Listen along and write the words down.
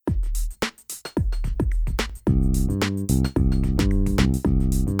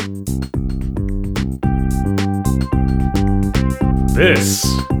This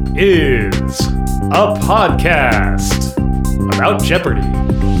is a podcast about Jeopardy!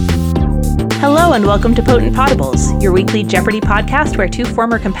 Hello and welcome to Potent Potables, your weekly Jeopardy podcast where two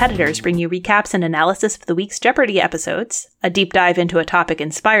former competitors bring you recaps and analysis of the week's Jeopardy episodes, a deep dive into a topic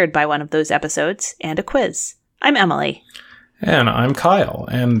inspired by one of those episodes, and a quiz. I'm Emily. And I'm Kyle,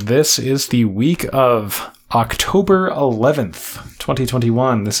 and this is the week of October 11th,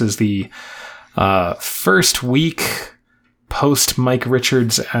 2021. This is the first week post Mike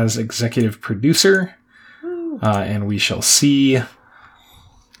Richards as executive producer, and we shall see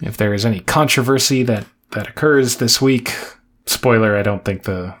if there is any controversy that occurs this week. Spoiler, I don't think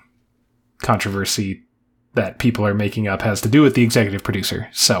the controversy that people are making up has to do with the executive producer.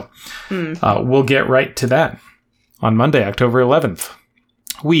 So we'll get right to that. On Monday, October 11th,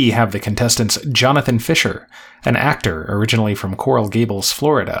 we have the contestants Jonathan Fisher, an actor originally from Coral Gables,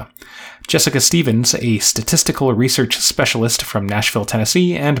 Florida, Jessica Stevens, a statistical research specialist from Nashville,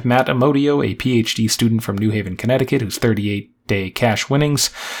 Tennessee, and Matt Amodio, a PhD student from New Haven, Connecticut, whose 38-day cash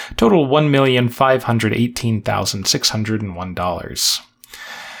winnings total $1,518,601.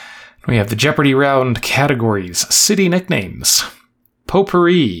 We have the Jeopardy round categories: city nicknames,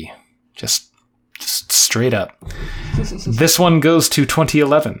 potpourri, just straight up. This one goes to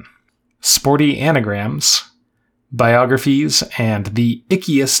 2011. Sporty anagrams, biographies, and the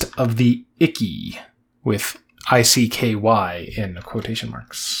ickiest of the icky, with ICKY in quotation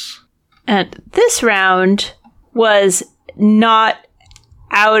marks. And this round was not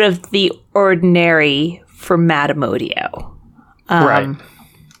out of the ordinary for Matt Amodio. Right.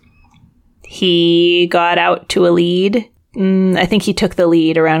 He got out to a lead. I think he took the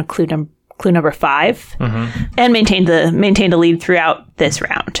lead around clue number 5, and maintained the lead throughout this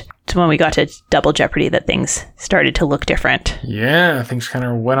round. It's when we got to Double Jeopardy that things started to look different. Yeah, things kind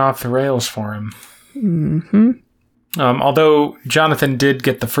of went off the rails for him. Although Jonathan did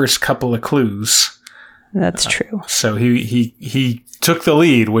get the first couple of clues. That's true. So he took the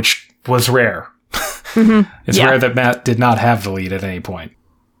lead, which was rare. It's rare that Matt did not have the lead at any point.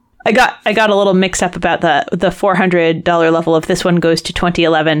 I got a little mixed up about the $400 level of this one goes to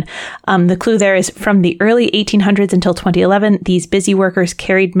 2011. The clue there is from the early 1800s until 2011, these busy workers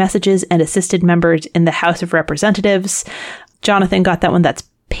carried messages and assisted members in the House of Representatives. Jonathan got that one. That's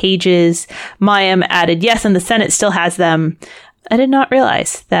pages. Mayim added yes, and the Senate still has them. I did not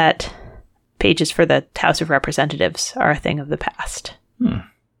realize that pages for the House of Representatives are a thing of the past. Yeah,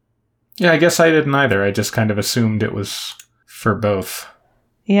 I guess I didn't either. I just kind of assumed it was for both.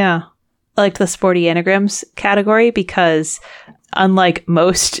 Yeah. I liked the sporty anagrams category because unlike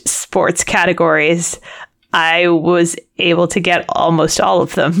most sports categories, I was able to get almost all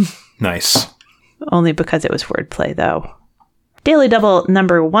of them. Nice. Only because it was wordplay, though. Daily Double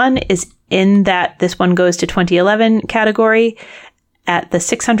number 1 is in that this one goes to 2011 category at the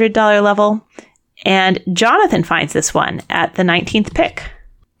 $600 level. And Jonathan finds this one at the 19th pick.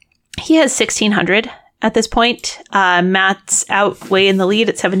 He has $1,600. At this point, Matt's out way in the lead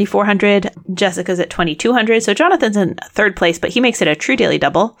at $7,400. Jessica's at $2,200. So Jonathan's in third place, but he makes it a true Daily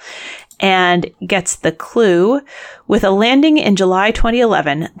Double and gets the clue. With a landing in July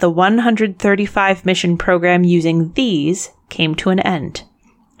 2011, the 135 mission program using these came to an end.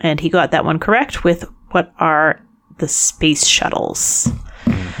 And he got that one correct with what are the space shuttles.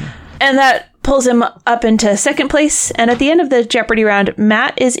 And that pulls him up into second place. And at the end of the Jeopardy round,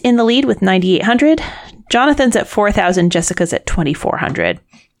 Matt is in the lead with $9,800. Jonathan's at $4,000. Jessica's at $2,400.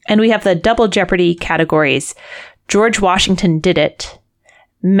 And we have the Double Jeopardy categories. George Washington Did It.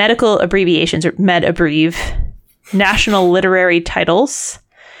 Medical abbreviations, or MedAbbrev. National literary titles.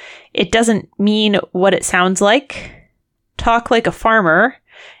 It Doesn't Mean What It Sounds Like. Talk Like a Farmer.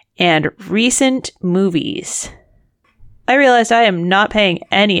 And recent movies. I realized I am not paying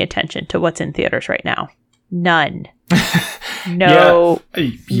any attention to what's in theaters right now. None. No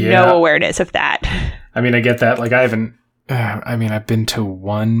awareness of that. I mean, I get that. Like, I haven't... I've been to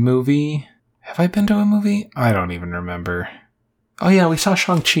one movie. Have I been to a movie? I don't even remember. Oh, yeah, we saw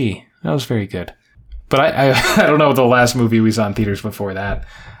Shang-Chi. That was very good. But I don't know the last movie we saw in theaters before that.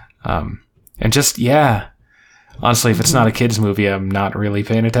 And just, yeah. Honestly, if it's not a kid's movie, I'm not really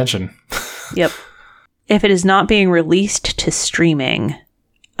paying attention. Yep. If it is not being released to streaming,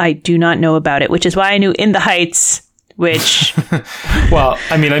 I do not know about it, which is why I knew In the Heights, which... Well,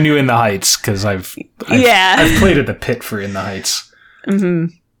 I mean, I knew In the Heights because I've played at the pit for In the Heights.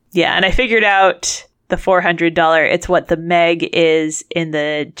 Yeah, and I figured out the $400. It's what the Meg is in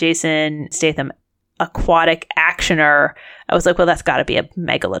the Jason Statham aquatic actioner. I was like, well, that's got to be a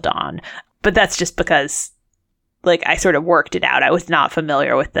megalodon. But that's just because... like, I sort of worked it out. I was not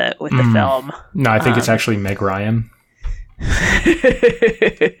familiar with the film. No, I think it's actually Meg Ryan.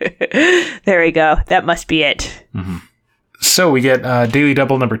 There we go. That must be it. Mm-hmm. So we get Daily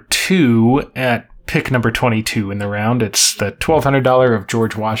Double number 2 at pick number 22 in the round. It's the $1,200 of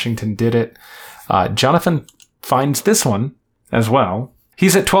George Washington Did It. Jonathan finds this one as well.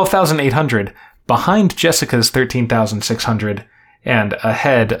 He's at 12,800, behind Jessica's 13,600, and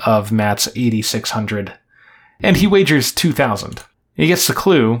ahead of Matt's 8,600. And he wagers 2,000. He gets the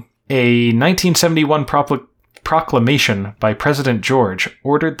clue. A 1971 proclamation by President George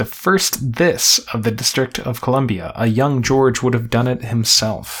ordered the first this of the District of Columbia. A young George would have done it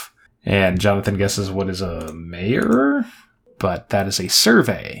himself. And Jonathan guesses what is a mayor? But that is a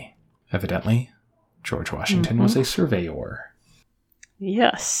survey. Evidently, George Washington was a surveyor.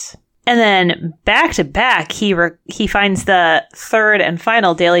 Yes. And then back to back, he finds the third and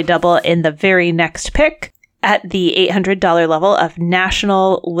final Daily Double in the very next pick at the $800 level of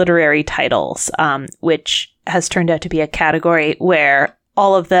national literary titles, which has turned out to be a category where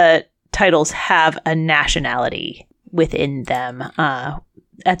all of the titles have a nationality within them.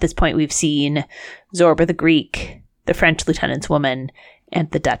 At this point, we've seen Zorba the Greek, The French Lieutenant's Woman, and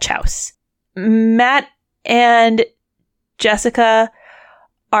The Dutch House. Matt and Jessica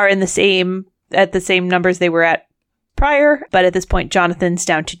are at the same numbers they were at prior, but at this point, Jonathan's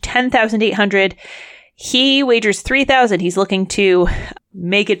down to 10,800. He wagers 3,000. He's looking to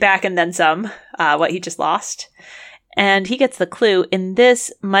make it back and then some, what he just lost. And he gets the clue. In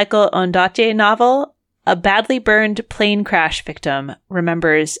this Michael Ondaatje novel, a badly burned plane crash victim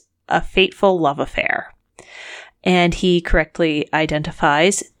remembers a fateful love affair. And he correctly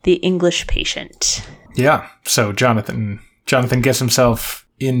identifies the English patient. Yeah, so Jonathan gets himself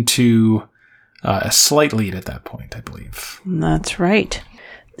into a slight lead at that point, I believe. That's right.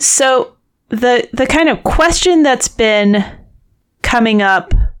 So the kind of question that's been coming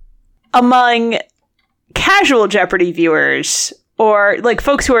up among casual Jeopardy viewers, or like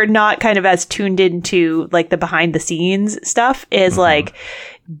folks who are not kind of as tuned into like the behind the scenes stuff, is like,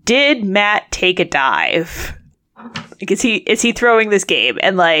 did Matt take a dive? Like, is he throwing this game?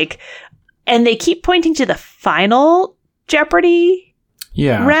 And they keep pointing to the final Jeopardy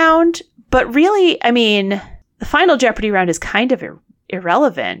round, but really, I mean, the final Jeopardy round is kind of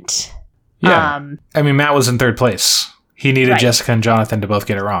irrelevant. Yeah. I mean, Matt was in third place. He needed Jessica and Jonathan to both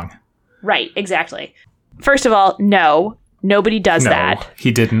get it wrong. Right, exactly. First of all, no, nobody does that.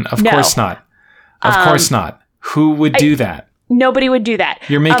 He didn't. Of course not. Of course not. Who would do that? Nobody would do that.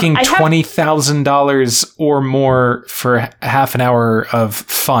 You're making $20,000 or more for half an hour of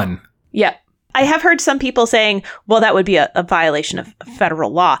fun. Yeah. I have heard some people saying, well, that would be a violation of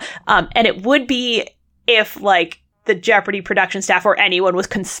federal law. And it would be if, like, the Jeopardy production staff or anyone was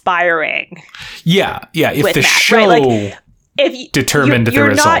conspiring. Yeah. If the Matt, show if determined the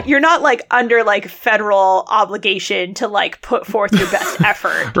result. You're not, like, under, like, federal obligation to, like, put forth your best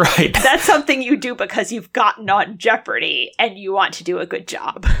effort. Right. That's something you do because you've gotten on Jeopardy and you want to do a good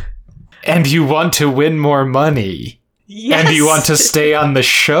job. And you want to win more money. Yes. And you want to stay on the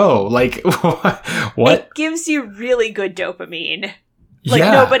show. Like, what? It gives you really good dopamine.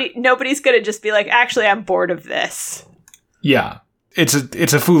 Like, nobody's going to just be like, actually, I'm bored of this. Yeah. It's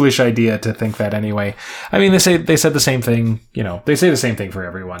a foolish idea to think that anyway. I mean, they said the same thing, they say the same thing for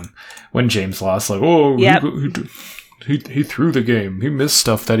everyone. When James lost, like, he threw the game. He missed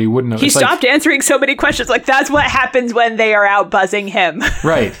stuff that he wouldn't have. He stopped answering so many questions. Like, that's what happens when they are out buzzing him.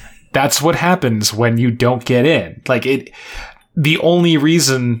 Right. That's what happens when you don't get in. Like, the only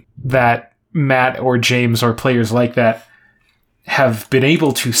reason that Matt or James or players like that have been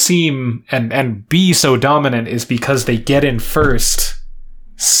able to seem and be so dominant is because they get in first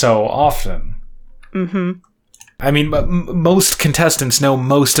so often. Mm-hmm. I mean, most contestants know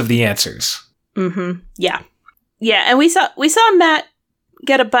most of the answers. Mm-hmm. Yeah. Yeah, and we saw Matt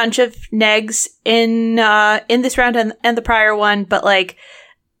get a bunch of negs in this round and the prior one, but like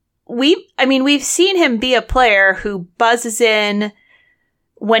we've seen him be a player who buzzes in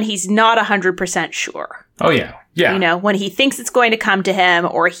when he's not 100% sure. Oh, yeah. Yeah. When he thinks it's going to come to him,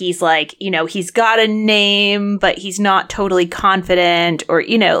 or he's like, he's got a name, but he's not totally confident, or,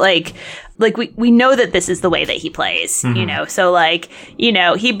 like we know that this is the way that he plays, So,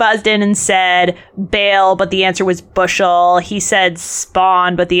 he buzzed in and said Bale, but the answer was Bushel. He said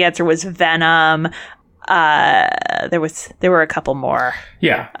Spawn, but the answer was Venom. There were a couple more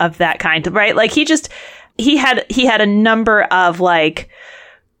of that kind, right? Like, he had a number of, like,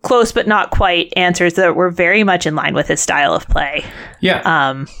 close but not quite answers that were very much in line with his style of play.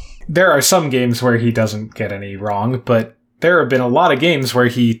 Yeah. There are some games where he doesn't get any wrong, but there have been a lot of games where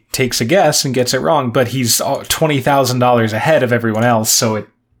he takes a guess and gets it wrong, but he's $20,000 ahead of everyone else, so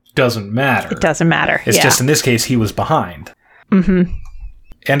doesn't matter. It doesn't matter. It's just in this case, he was behind. Mm-hmm.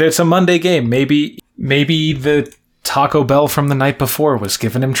 And it's a Monday game. Maybe the Taco Bell from the night before was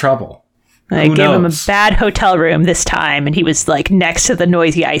giving him trouble. I gave him a bad hotel room this time, and he was like next to the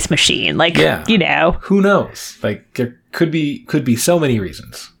noisy ice machine. Like, you know, who knows? Like, there could be so many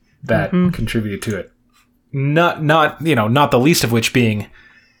reasons that contributed to it. Not the least of which being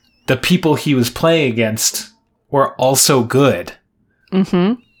the people he was playing against were also good.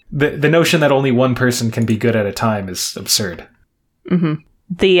 Mm-hmm. The notion that only one person can be good at a time is absurd. Mm-hmm.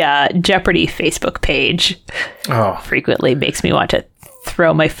 The Jeopardy Facebook page frequently makes me want to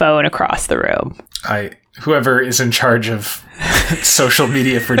throw my phone across the room. Whoever is in charge of social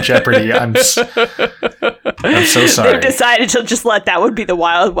media for Jeopardy, I'm so sorry. They've decided to just let that would be the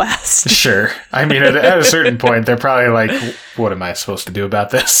Wild West. Sure. I mean, at a certain point, they're probably like, what am I supposed to do about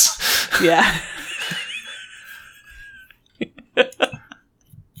this? Yeah.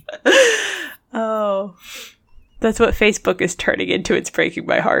 Oh, that's what Facebook is turning into. It's breaking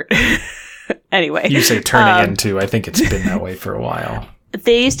my heart. Anyway. You say turning into. I think it's been that way for a while.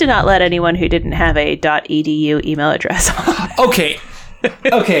 They used to not let anyone who didn't have a .edu email address on. Okay,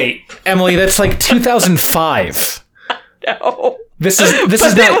 Emily, that's like 2005. No. This is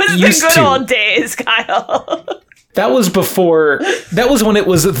not used to. The good old days, Kyle. That was when it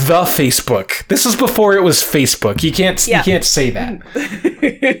was the Facebook. This was before it was Facebook. You can't say that.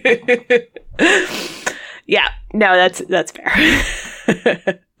 Yeah. No, that's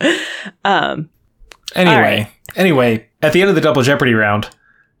fair. Anyway, at the end of the Double Jeopardy round,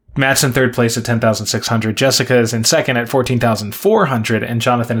 Matt's in third place at 10,600. Jessica is in second at 14,400, and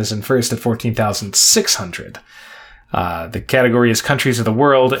Jonathan is in first at 14,600. The category is countries of the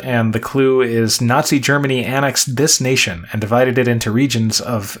world, and the clue is Nazi Germany annexed this nation and divided it into regions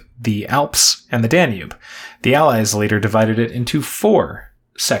of the Alps and the Danube. The Allies later divided it into 4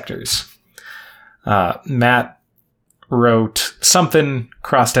 sectors. Matt wrote something,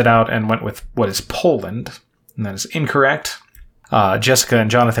 crossed it out, and went with what is Poland, and that is incorrect. Jessica and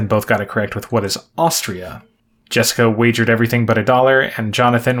Jonathan both got it correct with what is Austria. Jessica wagered everything but $1, and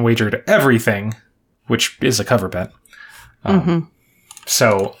Jonathan wagered everything, which is a cover bet.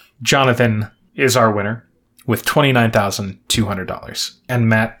 So Jonathan is our winner with $29,200, and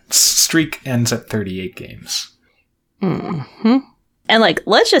Matt's streak ends at 38 games. Mm-hmm. And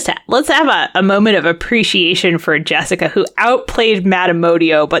let's have a moment of appreciation for Jessica, who outplayed Matt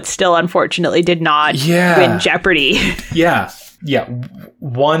Amodio, but still unfortunately did not win Jeopardy. Yeah.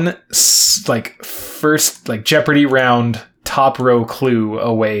 One first Jeopardy round top row clue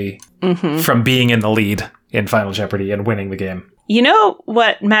away from being in the lead in Final Jeopardy and winning the game. You know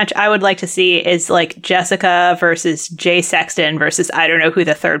what match I would like to see is Jessica versus Jay Sexton versus I don't know who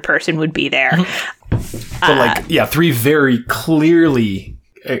the third person would be there. But 3 very clearly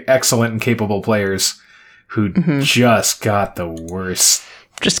excellent and capable players who just got the worst.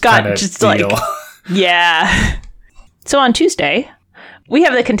 Yeah. So on Tuesday, we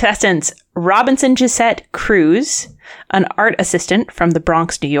have the contestants Robinson Gisette Cruz, an art assistant from the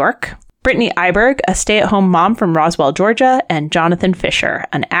Bronx, New York, Brittany Iberg, a stay-at-home mom from Roswell, Georgia, and Jonathan Fisher,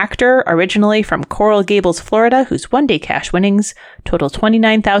 an actor originally from Coral Gables, Florida, whose one-day cash winnings total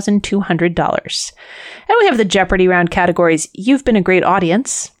 $29,200. And we have the Jeopardy round categories You've Been a Great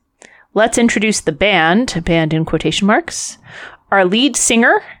Audience, Let's Introduce the Band in quotation marks, our lead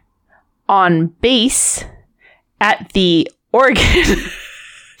singer on bass at the organ,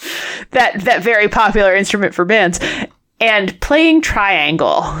 that very popular instrument for bands, and playing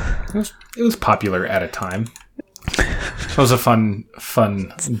triangle. It was popular at a time. It was a fun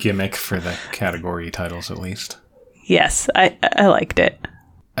gimmick for the category titles, at least. Yes, I liked it.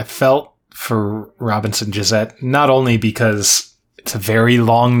 I felt for Robinson Gisette, not only because it's a very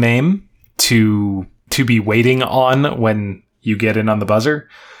long name to be waiting on when you get in on the buzzer,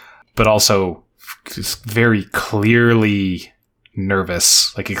 but also just very clearly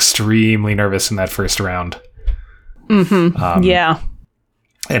nervous, extremely nervous in that first round. Yeah.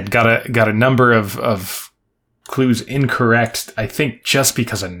 And got a number of clues incorrect, I think just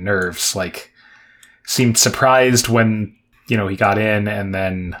because of nerves. Seemed surprised when, he got in, and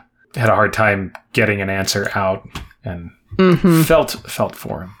then had a hard time getting an answer out, and felt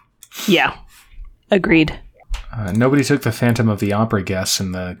for him. Yeah. Agreed. Nobody took the Phantom of the Opera guess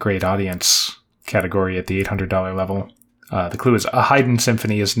in the Great Audience category at the $800 level. The clue is a Haydn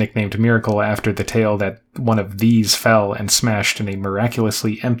symphony is nicknamed Miracle after the tale that one of these fell and smashed in a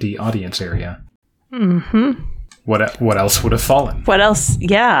miraculously empty audience area. Mm-hmm. What else would have fallen? What else?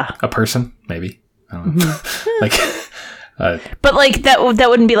 Yeah. A person, maybe. I don't know. But that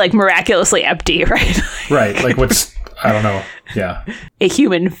wouldn't be miraculously empty, right? Right. What's I don't know. Yeah. A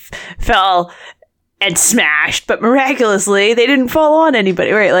human fell and smashed, but miraculously they didn't fall on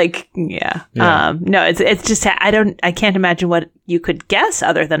anybody, right? Like, yeah. No, it's just I can't imagine what you could guess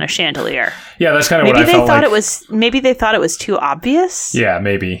other than a chandelier. Yeah, that's kind of what I felt like. Maybe they thought it was too obvious. Yeah,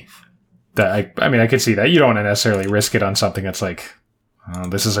 maybe. That I mean, I could see that. You don't want to necessarily risk it on something that's like,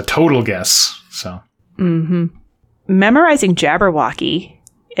 this is a total guess. So. Mm-hmm. Memorizing Jabberwocky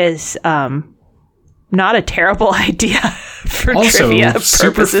is not a terrible idea for also, trivia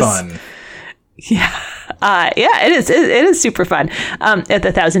super purposes. Fun. Yeah. It is. It is super fun. At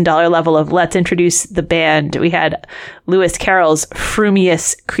the $1,000 level of Let's Introduce the Band, we had Lewis Carroll's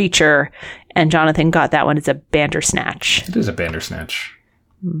Frumious Creature, and Jonathan got that one. It's a Bandersnatch. It is a Bandersnatch.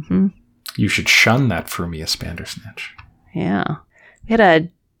 Mm-hmm. You should shun that Frumious Bandersnatch. Yeah. We had a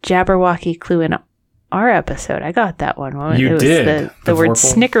Jabberwocky clue in our episode. I got that one. You did. The word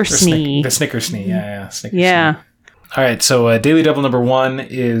Snickersnee. The Snickersnee. Yeah. Snickersnee. Yeah. All right. So Daily Double number 1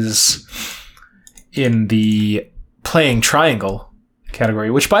 is in the playing triangle category,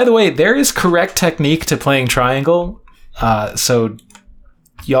 which, by the way, there is correct technique to playing triangle. So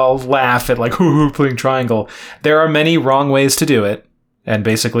y'all laugh at like, playing triangle. There are many wrong ways to do it, and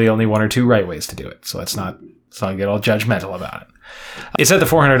basically only 1 or 2 right ways to do it. So let's not get all judgmental about it. It's at the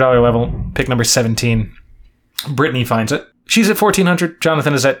 $400 level, pick number 17. Brittany finds it. She's at 1,400.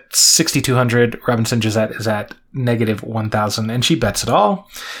 Jonathan is at 6,200. Robinson Gisette is at negative 1,000, and she bets it all.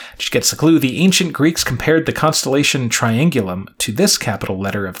 She gets the clue. The ancient Greeks compared the constellation Triangulum to this capital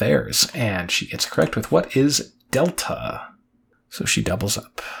letter of theirs, and she gets correct with what is Delta. So she doubles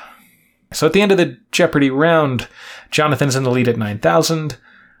up. So at the end of the Jeopardy round, Jonathan's in the lead at 9,000.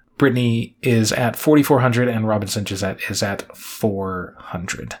 Brittany is at 4,400, and Robinson Gisette is at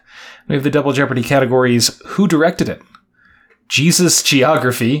 400. We have the double Jeopardy categories. Who directed it? Jesus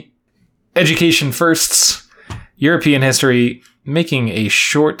Geography, Education Firsts, European History, Making a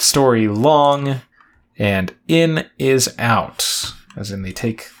Short Story Long, and In is Out. As in they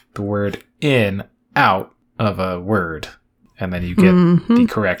take the word in out of a word, and then you get the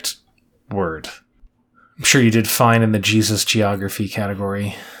correct word. I'm sure you did fine in the Jesus Geography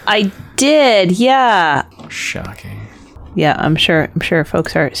category. I did, yeah. Shocking. Yeah, I'm sure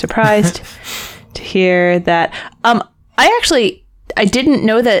folks are surprised to hear that. I didn't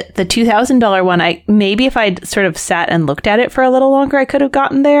know that the $2,000 one, maybe if I'd sort of sat and looked at it for a little longer, I could have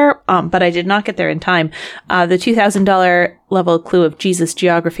gotten there, but I did not get there in time. The $2,000 level clue of Jesus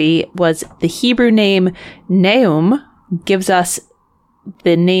Geography was the Hebrew name Nahum gives us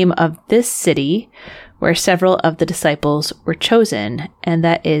the name of this city where several of the disciples were chosen, and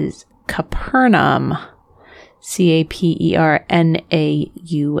that is Capernaum. Capernaum.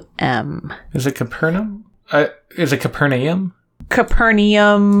 Is it Capernaum? Is it Capernaum?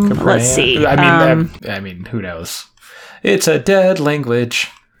 Capernaum. Let's see. I mean, who knows? It's a dead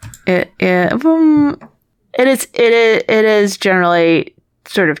language. It is generally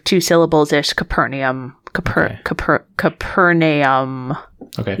sort of 2 syllables ish. Capernaum. Capernaum.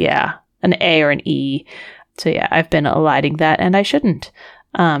 Okay. Yeah, an A or an E. So yeah, I've been eliding that, and I shouldn't.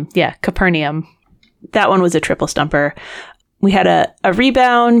 Yeah, Capernaum. That one was a triple stumper. We had a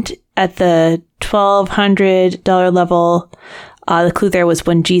rebound at the $1,200 level. The clue there was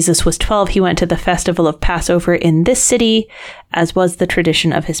when Jesus was 12, he went to the festival of Passover in this city, as was the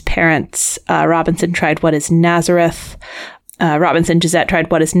tradition of his parents. Robinson tried what is Nazareth. Robinson Gisette tried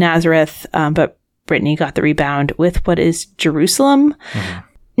what is Nazareth, but Brittany got the rebound with what is Jerusalem.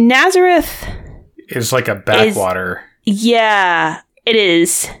 Mm-hmm. Nazareth is like a backwater. Yeah, it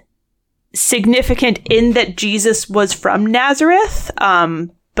is significant in that Jesus was from Nazareth.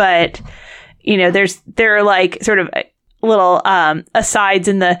 But there are like sort of little asides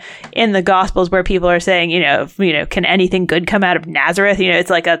in the Gospels where people are saying, can anything good come out of Nazareth? It's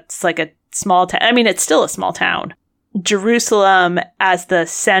like a small town. I mean, it's still a small town. Jerusalem as the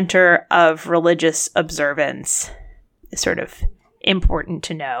center of religious observance is sort of important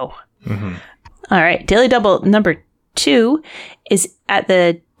to know. Mm-hmm. All right. Daily Double number 2 is at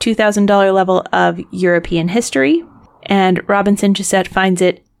the $2,000 level of European history, and Robinson Gisette finds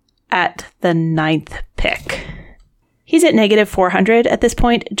it at the 9th pick. He's at negative 400 at this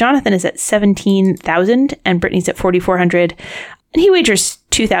point. Jonathan is at 17,000, and Brittany's at 4,400. And he wagers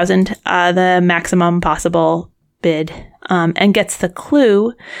 2,000, the maximum possible bid, and gets the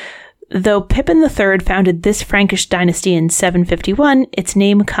clue. Though Pippin III founded this Frankish dynasty in 751, its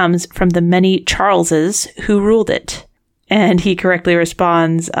name comes from the many Charleses who ruled it. And he correctly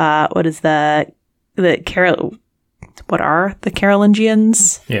responds, what are the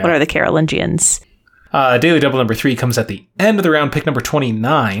Carolingians? Yeah. What are the Carolingians? Daily Double number 3 comes at the end of the round, pick number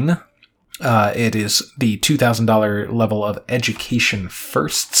 29. It is the $2,000 level of education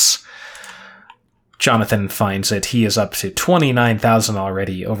firsts. Jonathan finds it. He is up to $29,000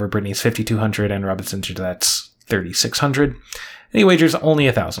 already over Brittany's $5,200 and Robinson Gisette's $3,600. And he wagers only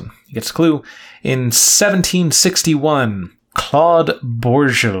 $1,000. He gets a clue. In 1761, Claude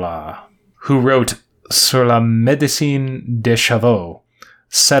Bourgelat, who wrote Sur la médecine des chevaux,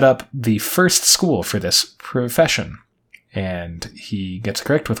 set up the first school for this profession. And he gets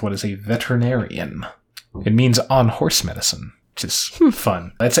correct with what is a veterinarian. It means on horse medicine, which is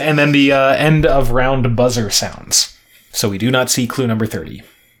fun. And then the end of round buzzer sounds. So we do not see clue number 30.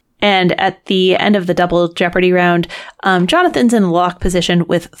 And at the end of the double Jeopardy round, Jonathan's in lock position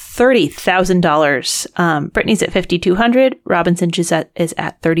with $30,000. Brittany's at $5,200. Robinson Gisette is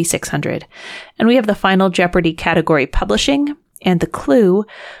at $3,600. And we have the final Jeopardy category, publishing. And the clue,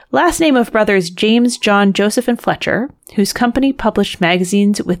 last name of brothers James, John, Joseph, and Fletcher, whose company published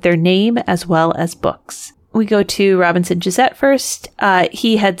magazines with their name as well as books. We go to Robinson Gisette first.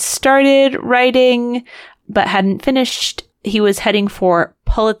 He had started writing, but hadn't finished. He was heading for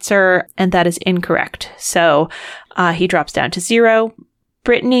Pulitzer, and that is incorrect. So he drops down to 0.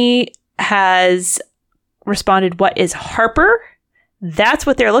 Brittany has responded, what is Harper? That's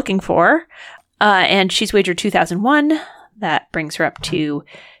what they're looking for. And she's wagered $2,001. That brings her up to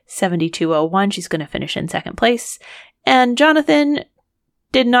 7,201. She's going to finish in second place. And Jonathan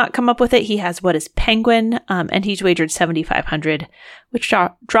did not come up with it. He has what is Penguin, and he's wagered 7,500, which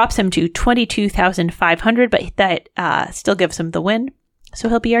drops him to 22,500, but that still gives him the win. So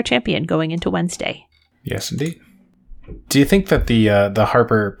he'll be our champion going into Wednesday. Yes, indeed. Do you think that the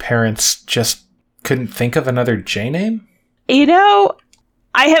Harper parents just couldn't think of another J name? You know,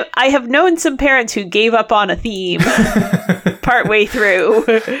 I have known some parents who gave up on a theme partway through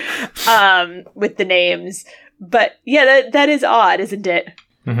with the names. But yeah, that is odd, isn't it?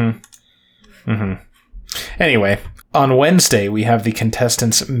 Mm-hmm. Mm-hmm. Anyway, on Wednesday, we have the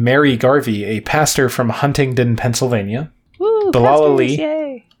contestants Mary Garvey, a pastor from Huntingdon, Pennsylvania. Woo, Bilal pastors,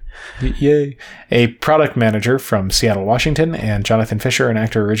 Ali, yay, a product manager from Seattle, Washington, and Jonathan Fisher, an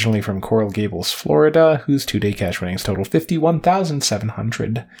actor originally from Coral Gables, Florida, whose 2-day cash winnings total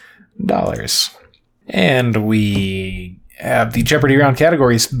 $51,700. And we have the Jeopardy round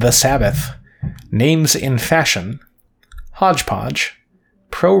categories: The Sabbath, Names in Fashion, Hodgepodge,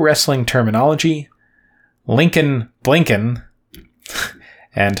 Pro Wrestling Terminology, Lincoln Blinken,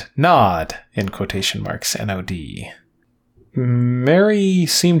 and Nod, in quotation marks, N-O-D. Mary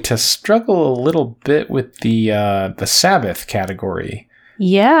seemed to struggle a little bit with the Sabbath category.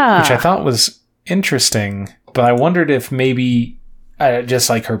 Yeah. Which I thought was interesting, but I wondered if maybe just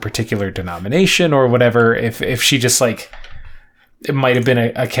like her particular denomination or whatever, if she just like, it might have been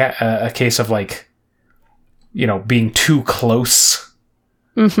a case of like, you know, being too close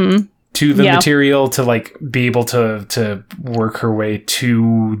to the material to like be able to work her way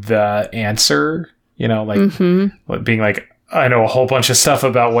to the answer, you know, like being like, I know a whole bunch of stuff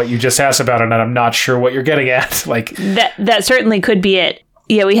about what you just asked about, and I'm not sure what you're getting at. Like that certainly could be it.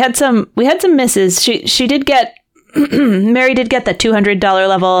 Yeah, we had some misses. She did get Mary did get the $200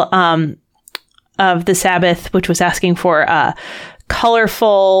 level of the Sabbath, which was asking for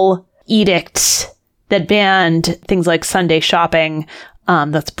colorful edicts that banned things like Sunday shopping.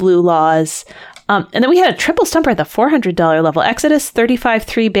 That's blue laws. And then we had a triple stumper at the $400 level. Exodus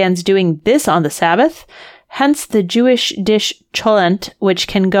 35:3 bans doing this on the Sabbath. Hence the Jewish dish cholent, which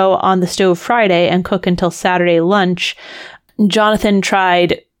can go on the stove Friday and cook until Saturday lunch. Jonathan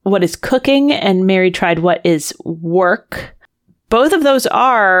tried what is cooking, and Mary tried what is work. Both of those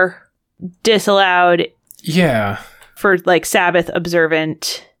are disallowed. Yeah. For like Sabbath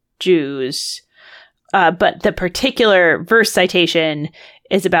observant Jews. But the particular verse citation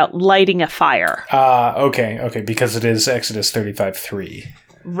is about lighting a fire. Okay, because it is Exodus 35:3.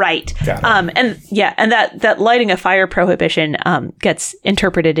 Right. Got it. And that lighting a fire prohibition gets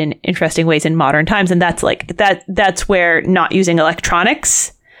interpreted in interesting ways in modern times, and that's where not using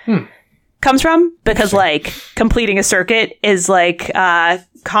electronics comes from, because like completing a circuit is like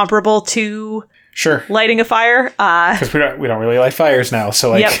comparable to lighting a fire. Because we don't really light fires now,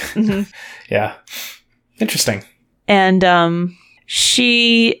 so like yeah. Interesting. And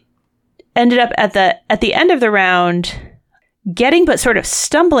she ended up at the end of the round getting but sort of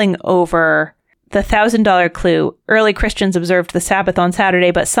stumbling over the $1,000 clue. Early Christians observed the Sabbath on Saturday,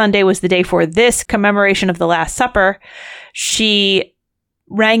 but Sunday was the day for this commemoration of the Last Supper. She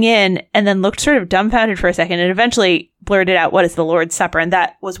rang in and then looked sort of dumbfounded for a second and eventually blurted out, what is the Lord's Supper? And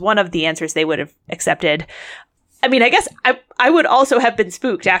that was one of the answers they would have accepted. I mean, I guess I would also have been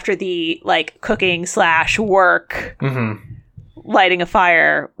spooked after the like cooking / work lighting a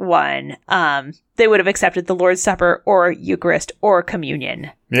fire one, they would have accepted the Lord's Supper or Eucharist or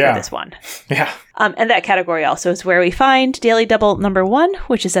communion for this one. Yeah. And that category also is where we find Daily Double number 1,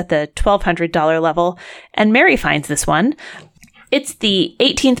 which is at the $1,200 level. And Mary finds this one. It's the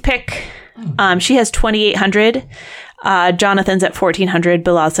 18th pick. She has 2,800. Jonathan's at 1,400.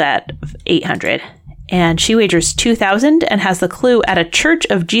 Bilal's at 800. And she wagers 2,000 and has the clue at a Church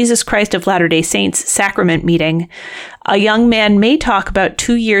of Jesus Christ of Latter-day Saints sacrament meeting. A young man may talk about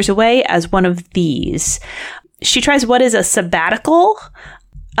 2 years away as one of these. She tries what is a sabbatical,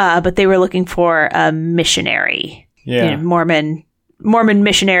 but they were looking for a missionary. Yeah. You know, Mormon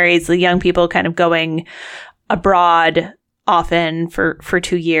missionaries, the young people kind of going abroad often for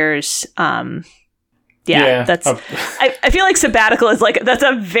 2 years. That's. I feel like sabbatical is like that's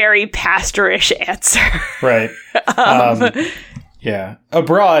a very pastorish answer, right? Yeah,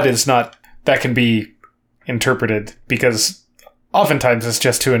 abroad is not that can be interpreted because oftentimes it's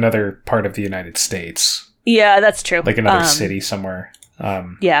just to another part of the United States. Yeah, that's true. Like another city somewhere.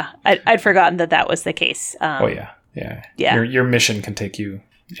 I'd forgotten that was the case. Yeah. Your mission can take you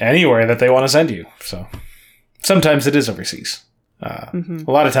anywhere that they want to send you. So sometimes it is overseas. A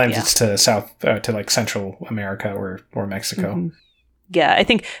lot of times it's to to like Central America or Mexico. Mm-hmm. Yeah, I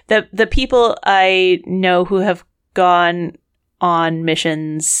think the people I know who have gone on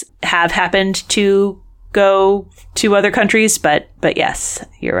missions have happened to go to other countries, but yes,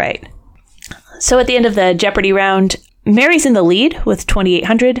 you're right. So at the end of the Jeopardy round, Mary's in the lead with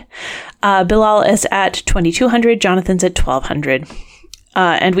 2,800. Bilal is at 2,200. Jonathan's at 1,200.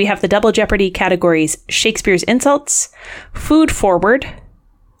 And we have the double Jeopardy categories Shakespeare's Insults, Food Forward,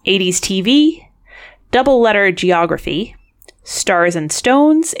 80s TV, Double Letter Geography, Stars and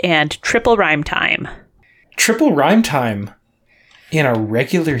Stones, and Triple Rhyme Time. Triple Rhyme Time in a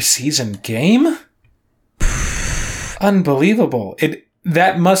regular season game? Unbelievable.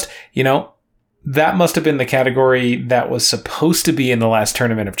 That must have been the category that was supposed to be in the last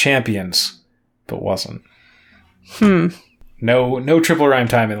Tournament of Champions, but wasn't. No triple rhyme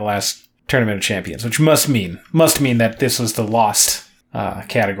time in the last Tournament of Champions, which must mean that this was the lost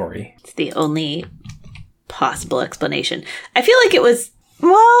category. It's the only possible explanation. I feel like it was.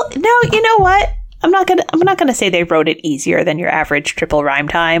 Well, no, you know what? I'm not gonna say they wrote it easier than your average triple rhyme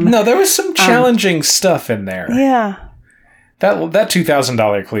time. No, there was some challenging stuff in there. Yeah. That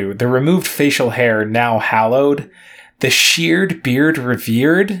 $2,000 clue: the removed facial hair now hallowed, the sheared beard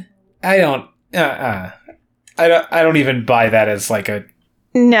revered. I don't even buy that as like a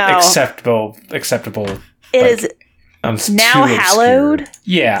acceptable. It is now hallowed.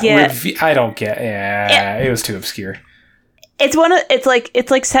 Yeah. I don't get. It was too obscure. It's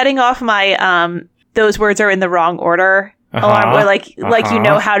it's like setting off my those words are in the wrong order alarm, where like you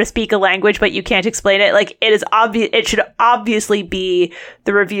know how to speak a language but you can't explain it. Like it is obvious. It should obviously be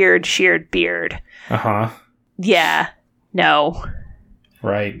the revered sheared beard. Yeah. No.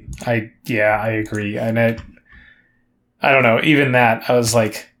 Right. I agree. And I don't know. Even that, I was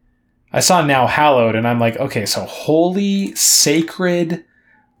like, I saw now hallowed, and I'm like, okay, so holy, sacred,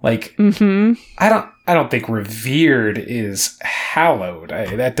 like, I don't think revered is hallowed.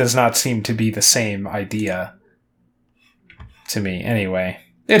 That does not seem to be the same idea to me. Anyway,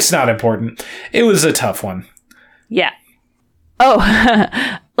 it's not important. It was a tough one. Yeah. Oh,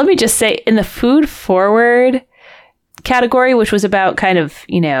 let me just say, in the food forward category, which was about kind of,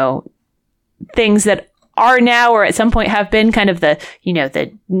 things that are now or at some point have been kind of the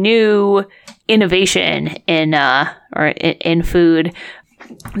new innovation in food.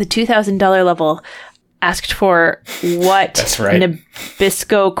 The $2,000 level asked for what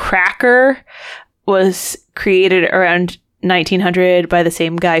Nabisco cracker was created around 1900 by the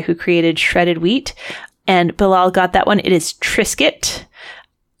same guy who created shredded wheat. And Bilal got that one. It is Triscuit.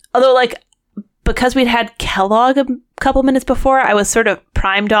 Although, because we'd had Kellogg a couple minutes before, I was sort of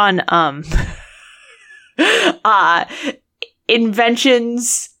primed on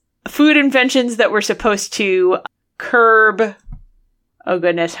food inventions that were supposed to curb. Oh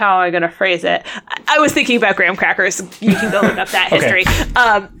goodness, how am I going to phrase it? I was thinking about graham crackers. You can go look up that history.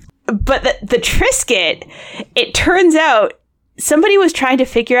 But the Triscuit, it turns out somebody was trying to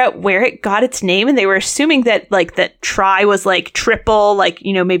figure out where it got its name, and they were assuming that that try was triple,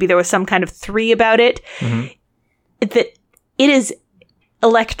 maybe there was some kind of 3 about it. That it is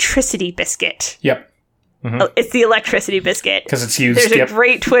electricity biscuit. Yep. It's the electricity biscuit. Because it's used. There's a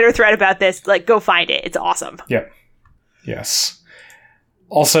great Twitter thread about this. Go find it. It's awesome. Yep. Yes.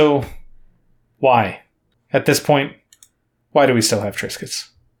 Also, why? At this point, why do we still have Triscuits?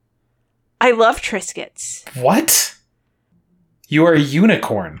 I love Triscuits. What? You are a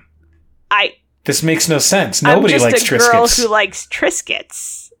unicorn. This makes no sense. Nobody likes Triscuits. I'm just a girl who likes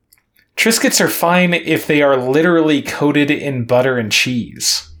Triscuits. Triscuits are fine if they are literally coated in butter and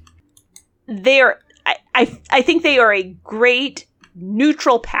cheese. They are. I think they are a great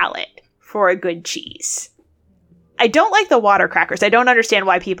neutral palate for a good cheese. I don't like the water crackers. I don't understand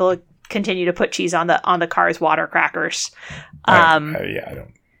why people continue to put cheese on the Cars water crackers. I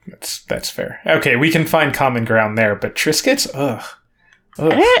don't. That's fair. Okay, we can find common ground there, but Triscuits, ugh.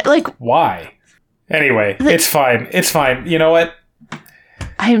 Like, why? Anyway, it's fine. It's fine. You know what?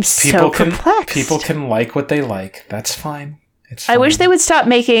 I am so perplexed. People can like what they like. That's fine. It's fine. I wish they would stop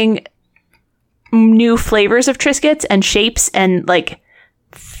making new flavors of Triscuits and shapes and like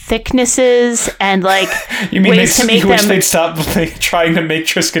thicknesses and like you mean ways to make them. You wish they'd stop trying to make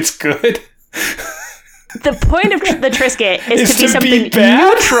Triscuits good? The point of the Triscuit is to be something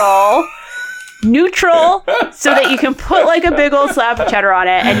neutral, so that you can put like a big old slab of cheddar on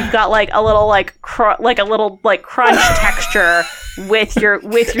it, and you've got like a little crunch texture with your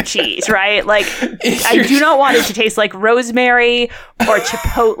cheese, right? Like, I do not want it to taste like rosemary or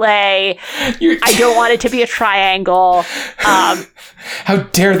chipotle. I don't want it to be a triangle. How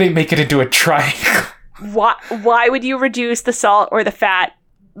dare they make it into a triangle? Why would you reduce the salt or the fat?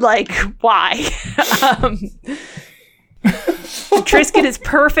 Like, why? Triscuit is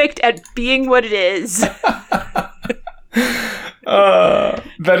perfect at being what it is.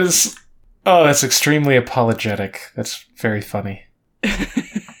 That's extremely apologetic. That's very funny.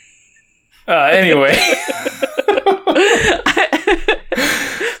 Anyway.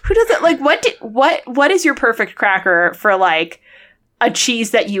 Who does it? Like, what is your perfect cracker for like a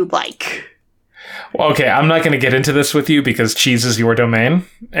cheese that you like? Well, okay, I'm not going to get into this with you because cheese is your domain,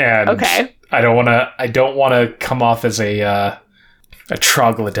 and okay. I don't want to come off as a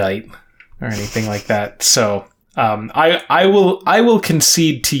troglodyte or anything like that. So, I will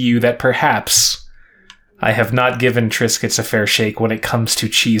concede to you that perhaps I have not given Triscuits a fair shake when it comes to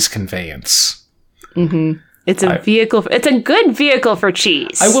cheese conveyance. Mm-hmm. It's a vehicle. It's a good vehicle for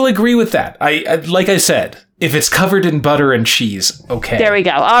cheese. I will agree with that. I like I said, if it's covered in butter and cheese, okay. There we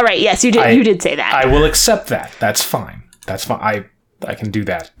go. All right. Yes, you did. You did say that. I will accept that. That's fine. That's fine. I can do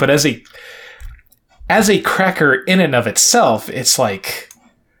that. But as a cracker in and of itself, it's like,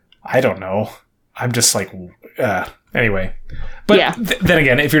 I don't know. I'm just like, anyway. But yeah. Then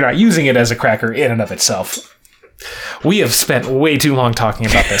again, if you're not using it as a cracker in and of itself, we have spent way too long talking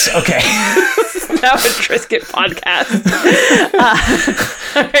about this. Okay. Now a Triscuit podcast.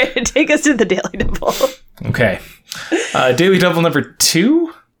 All right, take us to the Daily Double. Okay. Daily Double number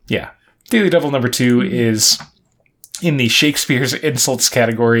 2? Yeah. Daily Double number 2 is in the Shakespeare's Insults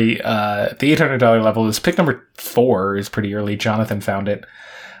category. The $800 level is pick number 4, is pretty early. Jonathan found it.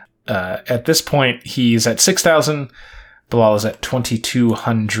 At this point, he's at 6,000. Bilal is at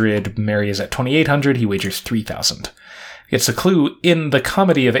 2,200. Mary is at 2,800. He wagers 3,000. Gets a clue in The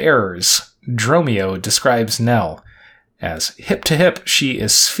Comedy of Errors. Dromio describes Nell as hip to hip. She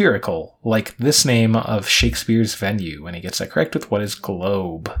is spherical, like this name of Shakespeare's venue. And he gets that correct with what is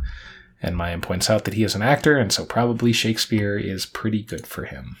globe. And Mayim points out that he is an actor, and so probably Shakespeare is pretty good for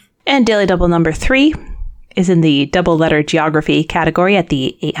him. And Daily Double number 3 is in the double letter geography category at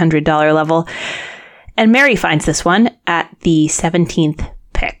the $800 level. And Mary finds this one at the 17th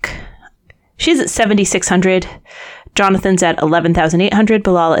pick. She's at 7,600. Jonathan's at 11,800.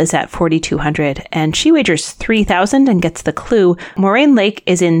 Bilal is at 4,200. And she wagers 3,000 and gets the clue. Moraine Lake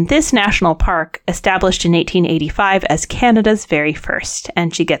is in this national park, established in 1885 as Canada's very first.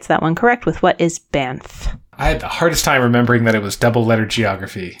 And she gets that one correct with what is Banff. I had the hardest time remembering that it was double letter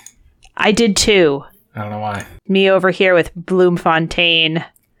geography. I did too. I don't know why. Me over here with Bloemfontein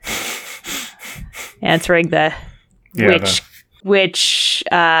answering which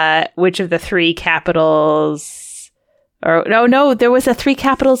of the three capitals. Or no, there was a 3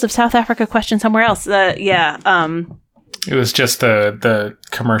 capitals of South Africa question somewhere else. It was just the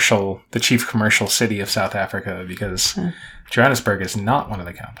chief commercial city of South Africa, because Johannesburg is not one of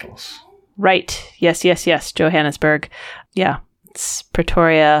the capitals. Right. Yes. Johannesburg. Yeah. It's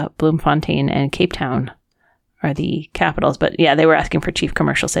Pretoria, Bloemfontein, and Cape Town are the capitals. But yeah, they were asking for chief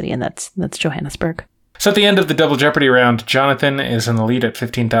commercial city, and that's Johannesburg. So at the end of the double Jeopardy round, Jonathan is in the lead at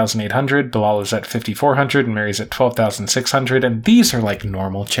 15,800, Bilal is at 5,400, and Mary's at 12,600, and these are like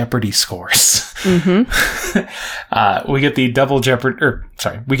normal Jeopardy scores. Mm-hmm. We get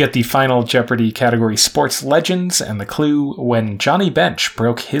the final Jeopardy category Sports Legends, and the clue, when Johnny Bench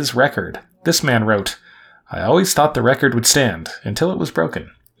broke his record, this man wrote, "I always thought the record would stand until it was broken."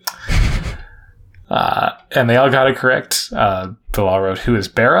 And they all got it correct. Bilal wrote, "Who is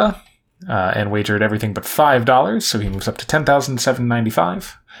Bera?" And wagered everything but $5, so he moves up to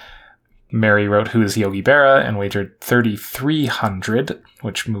 $10,795. Mary wrote Who is Yogi Berra and wagered 3,300,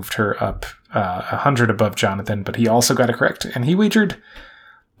 which moved her up 100 above Jonathan, but he also got it correct. And he wagered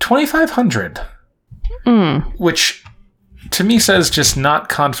 2,500, which to me says just not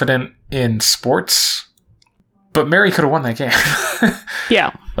confident in sports. But Mary could have won that game.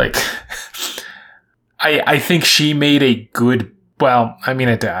 Yeah. Like, I think she made a good, well, I mean,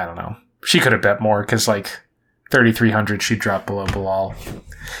 I don't know. She could have bet more because, like, 3,300, she dropped below Bilal.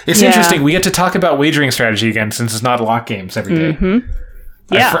 It's interesting. We get to talk about wagering strategy again since it's not lock games every day. Mm-hmm.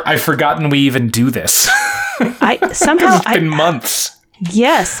 Yeah. I've forgotten we even do this. It's been months.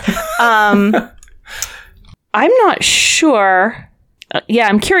 Yes. I'm not sure.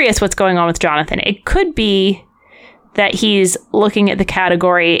 I'm curious what's going on with Jonathan. It could be that he's looking at the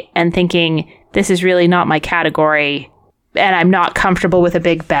category and thinking, this is really not my category, and I'm not comfortable with a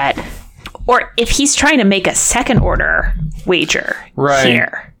big bet. Or if he's trying to make a second order wager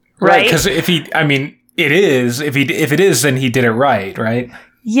here. Right? Because if it is, then he did it right?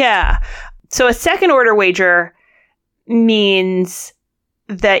 Yeah. So a second order wager means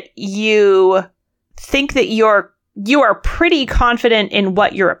that you think that you are pretty confident in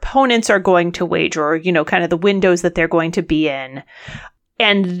what your opponents are going to wager, or, kind of the windows that they're going to be in,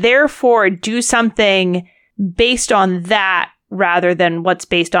 and therefore do something based on that rather than what's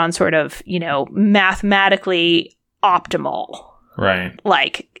based on sort of, mathematically optimal. Right.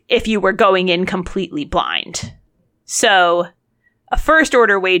 Like if you were going in completely blind. So a first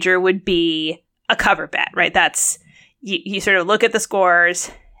order wager would be a cover bet, right? That's, you sort of look at the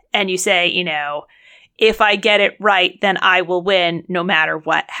scores and you say, if I get it right, then I will win no matter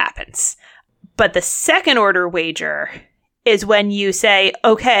what happens. But the second order wager is when you say,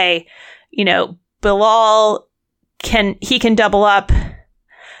 okay, Bilal can double up.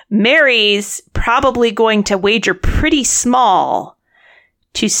 Mary's probably going to wager pretty small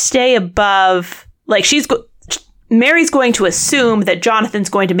to stay above, like Mary's going to assume that Jonathan's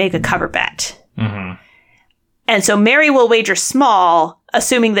going to make a cover bet. Mm-hmm. And so Mary will wager small,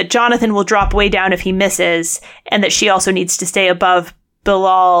 assuming that Jonathan will drop way down if he misses, and that she also needs to stay above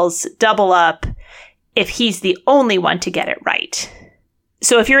Bilal's double up if he's the only one to get it right.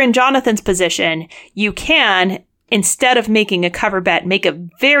 So if you're in Jonathan's position, you can, instead of making a cover bet, make a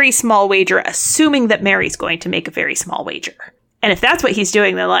very small wager, assuming that Mary's going to make a very small wager. And if that's what he's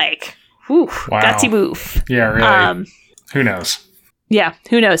doing, then wow. Gutsy move. Yeah, really. Who knows? Yeah,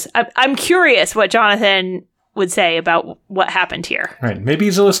 who knows? I'm curious what Jonathan would say about what happened here. Right. Maybe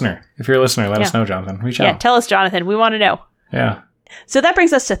he's a listener. If you're a listener, let us know, Jonathan. Reach out. Yeah, tell us, Jonathan. We want to know. Yeah. So that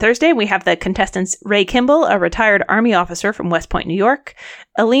brings us to Thursday. We have the contestants Ray Kimball, a retired Army officer from West Point, New York,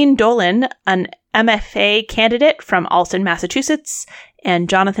 Aline Dolan, an MFA candidate from Alston, Massachusetts, and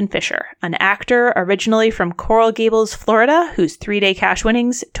Jonathan Fisher, an actor originally from Coral Gables, Florida, whose 3-day cash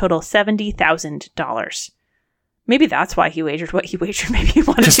winnings total $70,000. Maybe that's why he wagered what he wagered. Maybe he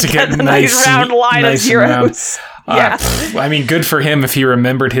wanted just to get a nice round line of zeros. Yeah. Good for him if he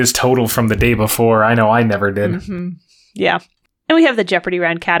remembered his total from the day before. I know I never did. Mm-hmm. Yeah. And we have the Jeopardy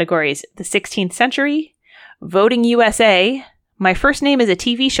round categories: the 16th century, Voting USA, My First Name is a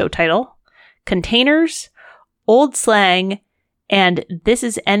TV Show Title, Containers, Old Slang, and This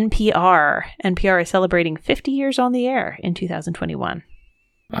is NPR. NPR is celebrating 50 years on the air in 2021.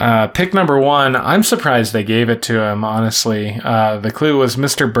 Pick number 1. I'm surprised they gave it to him, honestly. The clue was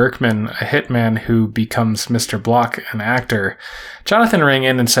Mr. Berkman, a hitman who becomes Mr. Block, an actor. Jonathan rang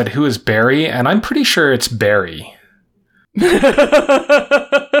in and said, who is Barry? And I'm pretty sure it's Barry.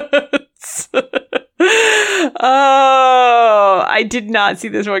 Oh, I did not see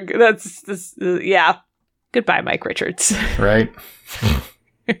this one. That's this. Yeah. Goodbye, Mike Richards. Right.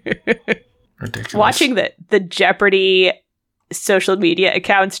 Ridiculous. Watching the Jeopardy social media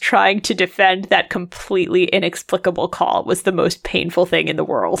accounts trying to defend that completely inexplicable call was the most painful thing in the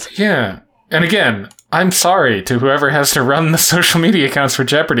world. Yeah. And again, I'm sorry to whoever has to run the social media accounts for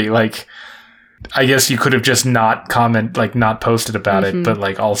Jeopardy. Like, I guess you could have just not posted about it,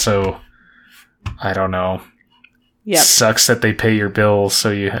 but also, I don't know. Yep. Sucks that they pay your bills, so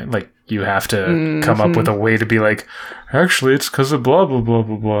you have to come up with a way to be like, actually, it's because of blah, blah, blah,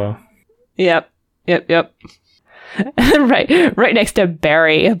 blah, blah. Yep. Right next to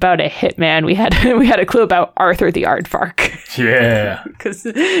Barry about a hitman, we had a clue about Arthur the Aardvark. Yeah, because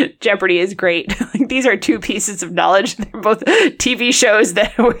Jeopardy is great. These are two pieces of knowledge. They're both TV shows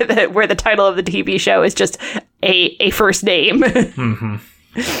where the title of the TV show is just a first name. Mm-hmm.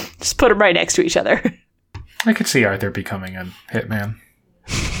 Just put them right next to each other. I could see Arthur becoming a hitman.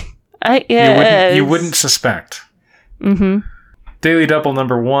 You wouldn't suspect. Mm-hmm. Daily Double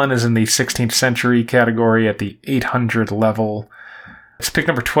number 1 is in the 16th century category at the 800 level. It's pick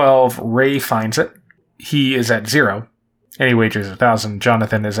number 12. Ray finds it. He is at 0. And he wagers 1,000.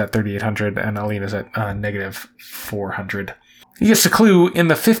 Jonathan is at 3,800. And Aline is at negative 400. He gets the clue. In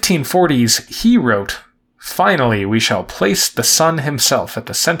the 1540s, he wrote, "Finally, we shall place the sun himself at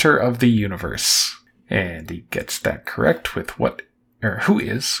the center of the universe." And he gets that correct with who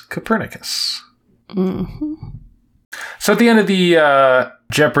is Copernicus. Mm-hmm. So at the end of the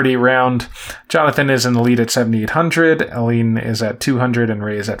Jeopardy round, Jonathan is in the lead at 7,800, Aline is at 200, and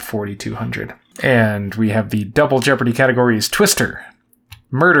Ray is at 4,200. And we have the double Jeopardy categories: Twister,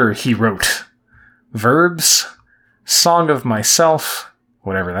 Murder He Wrote, Verbs, Song of Myself,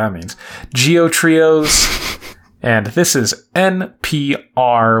 whatever that means, Geo Trios, and this is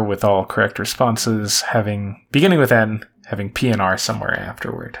NPR with all correct responses beginning with N, having P and R somewhere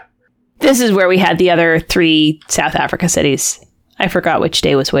afterward. This is where we had the other 3 South Africa cities. I forgot which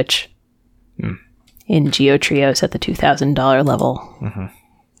day was which. In Geo Trios at the $2,000 level,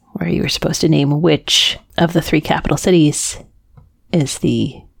 where you were supposed to name which of the 3 capital cities is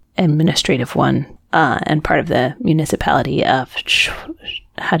the administrative one and part of the municipality of,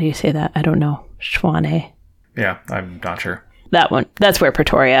 how do you say that? I don't know. Tshwane. Yeah, I'm not sure. That one. That's where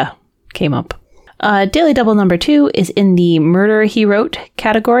Pretoria came up. Daily Double number 2 is in the Murder He Wrote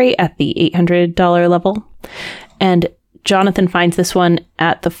category at the $800 level. And Jonathan finds this one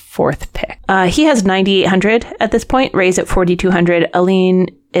at the 4th pick. He has 9,800 at this point. Ray's at 4,200. Aline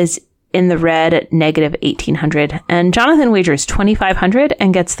is in the red at negative 1,800. And Jonathan wagers 2,500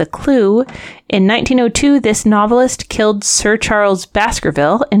 and gets the clue. In 1902, this novelist killed Sir Charles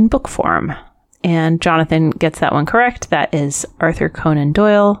Baskerville in book form. And Jonathan gets that one correct. That is Arthur Conan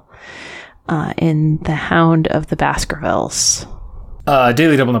Doyle. In The Hound of the Baskervilles.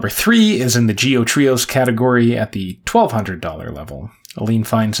 Daily Double number 3 is in the Geo Trios category at the $1,200 level. Aline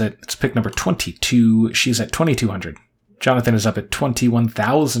finds it. It's pick number 22. She's at 2,200. Jonathan is up at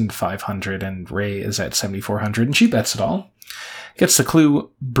 21,500, and Ray is at 7,400, and she bets it all. Gets the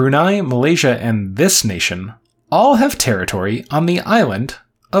clue: Brunei, Malaysia, and this nation all have territory on the island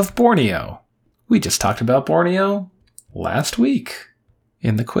of Borneo. We just talked about Borneo last week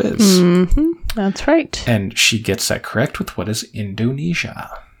in the quiz. Mm-hmm. That's right. And she gets that correct with what is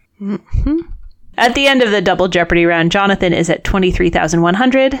Indonesia. Mm-hmm. At the end of the double Jeopardy round, Jonathan is at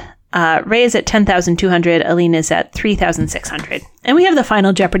 23,100. Ray is at 10,200. Aline is at 3,600. And we have the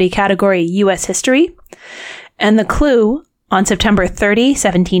final Jeopardy category, U.S. history. And the clue: on September 30,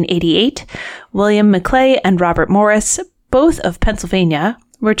 1788, William Maclay and Robert Morris, both of Pennsylvania,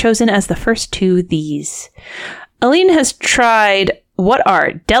 were chosen as the first 2 these. Aline has tried what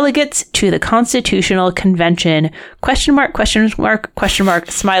are delegates to the Constitutional Convention, ?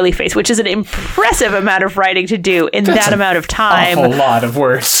 Smiley face, which is an impressive amount of writing to do in that amount of time. A lot of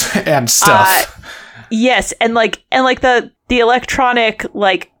words and stuff. Yes, and the electronic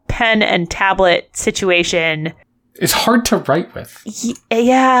pen and tablet situation. It's hard to write with.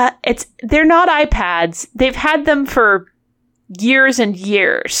 Yeah, they're not iPads. They've had them for years and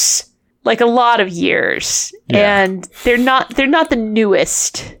years. A lot of years. Yeah. And they're not the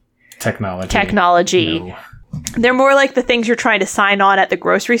newest technology. No. They're more like the things you're trying to sign on at the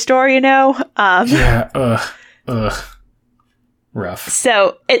grocery store, Yeah, rough.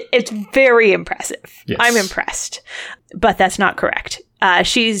 So it's very impressive. Yes. I'm impressed. But that's not correct.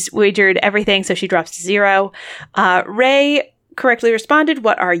 She's wagered everything, so she drops to 0. Ray correctly responded,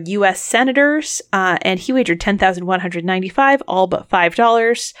 what are U.S. senators? And he wagered 10,195, all but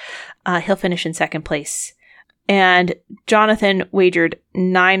 $5. He'll finish in 2nd place. And Jonathan wagered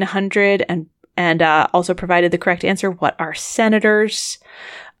 900 and also provided the correct answer. What are senators?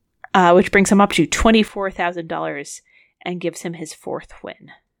 Which brings him up to $24,000 and gives him his 4th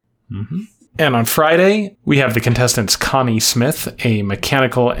win. Mm-hmm. And on Friday, we have the contestants Connie Smith, a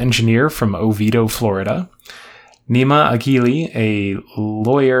mechanical engineer from Oviedo, Florida. Nima Aguili, a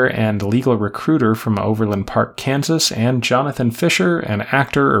lawyer and legal recruiter from Overland Park, Kansas, and Jonathan Fisher, an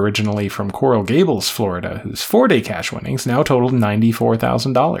actor originally from Coral Gables, Florida, whose 4-day cash winnings now totaled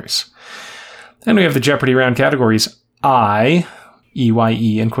 $94,000. And we have the Jeopardy round categories: I,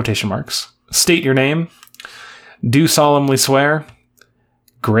 EYE in quotation marks, state your name, do solemnly swear,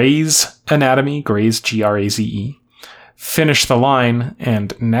 Gray's Anatomy, Gray's Graze, finish the line,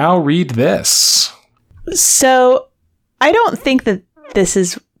 and now read this. So I don't think that this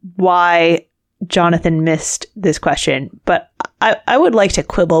is why Jonathan missed this question, but I would like to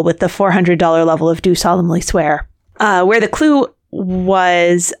quibble with the $400 level of do solemnly swear, where the clue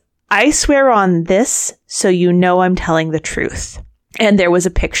was, I swear on this so I'm telling the truth. And there was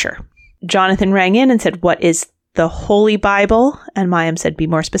a picture. Jonathan rang in and said, what is the Holy Bible, and Mayim said, be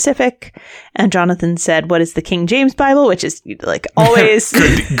more specific. And Jonathan said, what is the King James Bible, which is like always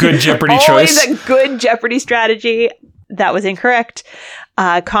good Jeopardy always choice. a good Jeopardy strategy. That was incorrect.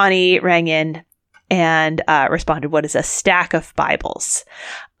 Connie rang in and responded, what is a stack of Bibles?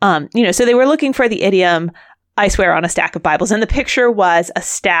 So they were looking for the idiom, I swear on a stack of Bibles. And the picture was a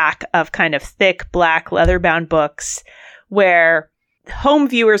stack of kind of thick, black, leather-bound books where home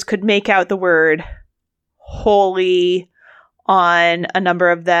viewers could make out the word holy on a number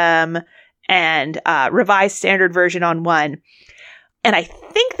of them and Revised Standard Version on one. And I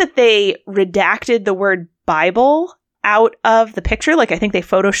think that they redacted the word Bible out of the picture. Like, I think they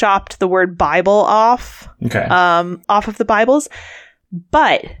photoshopped the word Bible off of the Bibles.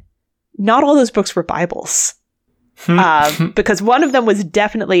 But not all those books were Bibles. Because one of them was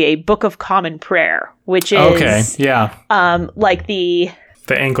definitely a Book of Common Prayer, which is like the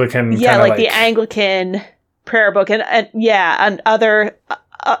Anglican, like the Anglican prayer book, and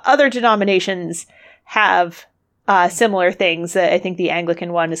other denominations have similar things. I think the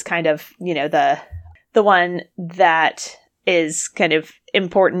Anglican one is kind of the one that is kind of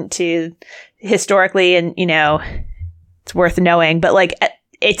important to historically, and it's worth knowing. But like,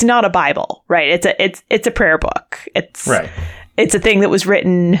 it's not a Bible, right? It's a prayer book. It's a thing that was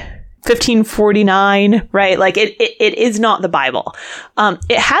written 1549, right? Like it is not the Bible.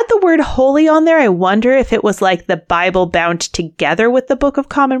 It had the word holy on there. I wonder if it was like the Bible bound together with the Book of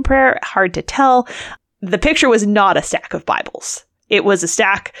Common Prayer. Hard to tell. The picture was not a stack of Bibles. It was a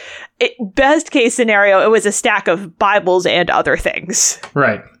stack. Best case scenario, it was a stack of Bibles and other things.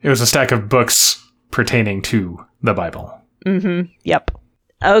 Right. It was a stack of books pertaining to the Bible. Mm-hmm. Yep.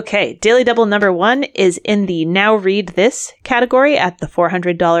 Okay, Daily Double number 1 is in the Now Read This category at the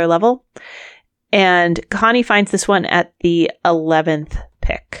 $400 level. And Connie finds this one at the 11th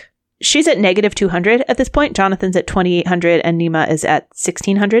pick. She's at negative 200 at this point. Jonathan's at 2,800 and Nima is at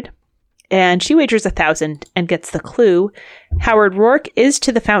 1,600. And she wagers 1,000 and gets the clue. Howard Rourke is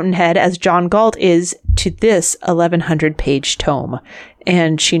to the Fountainhead as John Galt is to this 1,100-page tome.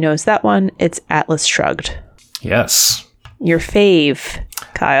 And she knows that one. It's Atlas Shrugged. Yes. Your fave,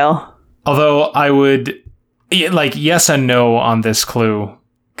 Kyle. Although I would, yes and no on this clue,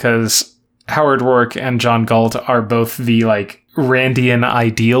 because Howard Rourke and John Galt are both the, Randian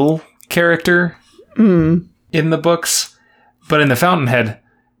ideal character in the books. But in The Fountainhead,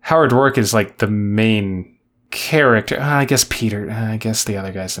 Howard Rourke is, the main character. I guess the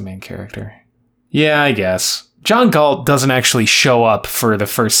other guy's the main character. Yeah, I guess. John Galt doesn't actually show up for the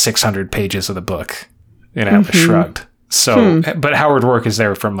first 600 pages of the book in Atlas Shrugged. So, but Howard Rourke is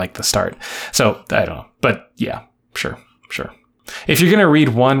there from the start. So I don't know, but yeah, sure. If you're going to read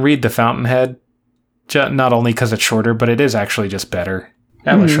one, read The Fountainhead, not only because it's shorter, but it is actually just better.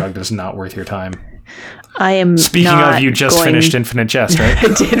 Atlas Shrugged is not worth your time. I am Speaking of, you just finished Infinite Jest, right?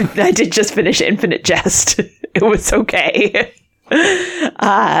 I did just finish Infinite Jest. It was okay.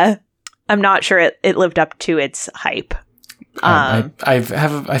 I'm not sure it lived up to its hype.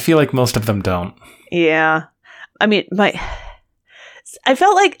 I feel like most of them don't. Yeah. I mean, I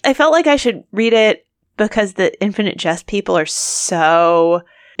felt like I should read it because the Infinite Jest people are so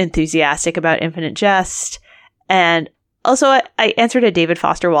enthusiastic about Infinite Jest. And also, I answered a David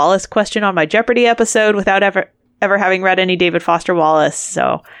Foster Wallace question on my Jeopardy episode without ever having read any David Foster Wallace.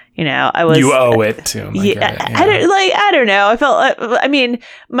 So, I was... You owe it to him. I don't know. I felt...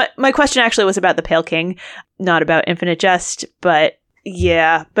 my question actually was about the Pale King, not about Infinite Jest, but...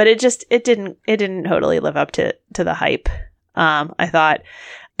 Yeah, but it didn't totally live up to the hype, I thought.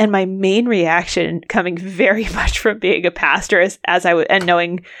 And my main reaction, coming very much from being a pastor and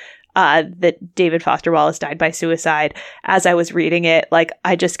knowing that David Foster Wallace died by suicide, as I was reading it,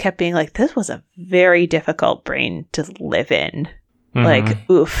 I just kept being like, this was a very difficult brain to live in.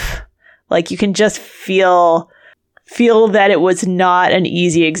 Oof. You can just feel that it was not an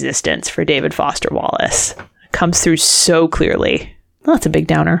easy existence for David Foster Wallace. It comes through so clearly. Well, that's a big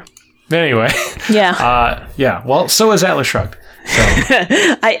downer. Anyway. Yeah. Yeah. Well, so is Atlas Shrugged. So,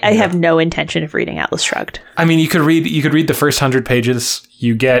 I have no intention of reading Atlas Shrugged. I mean, you could read the first 100 pages.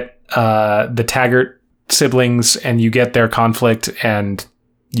 You get the Taggart siblings, and you get their conflict, and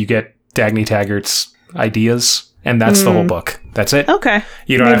you get Dagny Taggart's ideas, and that's the whole book. That's it. Okay.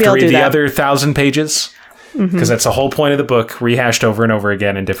 You don't have to read the other 1,000 pages, because that's the whole point of the book, rehashed over and over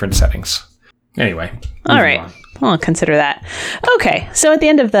again in different settings. Anyway. All right. I'll consider that. Okay, so at the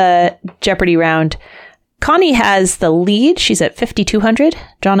end of the Jeopardy round, Connie has the lead. She's at 5,200.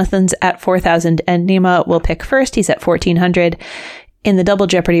 Jonathan's at 4,000, and Nima will pick first. He's at 1,400. In the double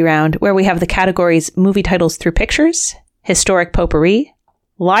Jeopardy round, where we have the categories movie titles through pictures, historic potpourri,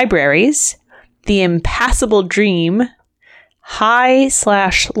 libraries, The Impassable Dream,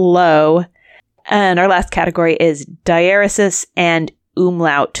 high/low. And our last category is diaresis and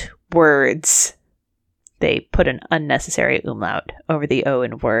umlaut words. They put an unnecessary umlaut over the O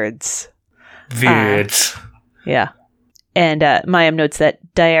in words. Words. Yeah. And Mayim notes that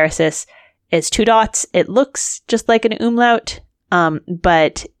diaresis is 2 dots. It looks just like an umlaut,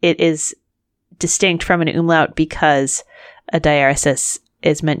 but it is distinct from an umlaut because a diaresis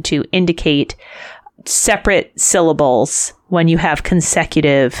is meant to indicate separate syllables when you have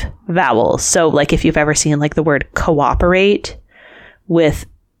consecutive vowels. So like if you've ever seen like the word cooperate with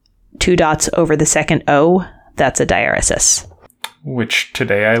 2 dots over the second O, that's a diaresis. Which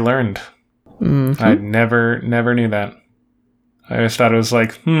today I learned. I never knew that. I always thought it was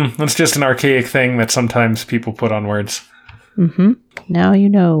like, that's just an archaic thing that sometimes people put on words. Now you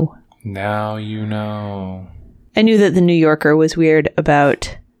know. Now you know. I knew that the New Yorker was weird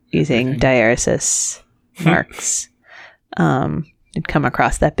about using diaresis marks. I'd come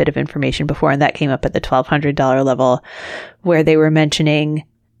across that bit of information before, and that came up at the $1,200 level, where they were mentioning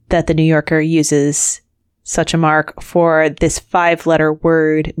that the New Yorker uses such a mark for this 5-letter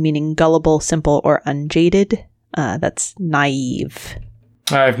word meaning gullible, simple, or unjaded. That's naive.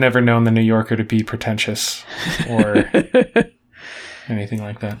 I've never known the New Yorker to be pretentious or anything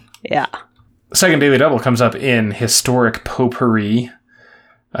like that. Yeah. Second Daily Double comes up in Historic Potpourri,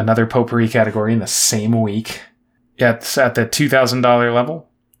 another potpourri category in the same week. It's at the $2,000 level.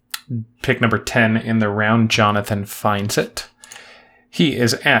 Pick number 10 in the round, Jonathan Finds It. He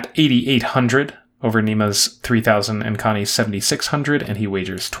is at 8,800 over Nima's 3,000 and Connie's 7,600, and he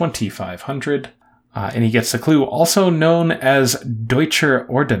wagers 2,500. And he gets the clue, also known as Deutscher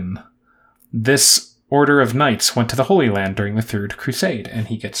Orden. This order of knights went to the Holy Land during the Third Crusade, and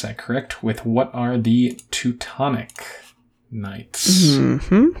he gets that correct with what are the Teutonic Knights.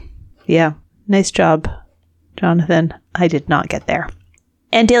 Yeah, nice job, Jonathan. I did not get there.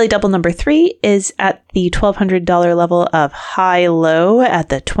 And Daily Double number 3 is at the $1,200 level of high-low at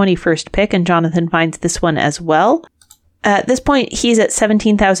the 21st pick, and Jonathan finds this one as well. At this point, he's at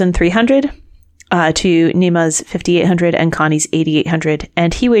 17,300 to Nima's 5,800 and Connie's 8,800,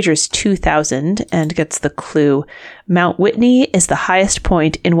 and he wagers 2,000 and gets the clue. Mount Whitney is the highest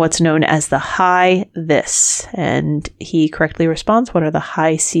point in what's known as the High This, and he correctly responds, what are the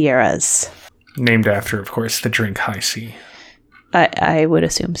High Sierras? Named after, of course, the drink High C. I would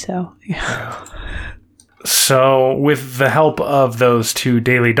assume so. Yeah. So, with the help of those 2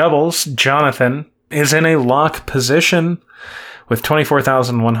 daily doubles, Jonathan is in a lock position with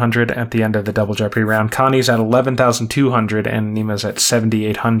 24,100 at the end of the Double Jeopardy round. Connie's at 11,200 and Nima's at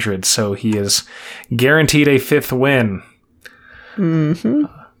 7,800. So he is guaranteed a 5th win.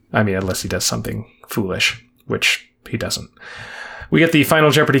 I mean, unless he does something foolish, which he doesn't. We get the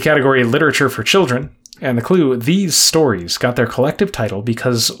Final Jeopardy category, Literature for Children. And the clue, these stories got their collective title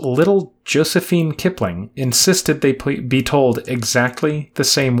because little Josephine Kipling insisted they be told exactly the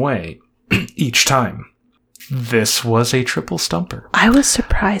same way each time. This was a triple stumper. I was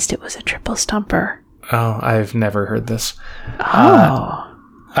surprised it was a triple stumper. Oh, I've never heard this.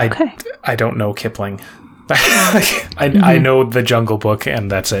 Okay. I don't know Kipling. I know the Jungle Book, and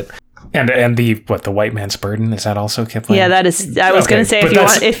that's it. And the White Man's Burden, is that also Kipling? Yeah, that is. I was going to say,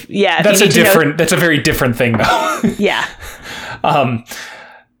 that's a very different thing, though. Yeah.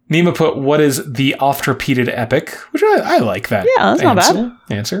 Nima put, what is the oft-repeated epic? Which I like that. Yeah, that's not bad.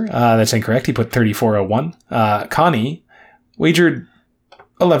 Answer. That's incorrect. He put 3,401. Connie wagered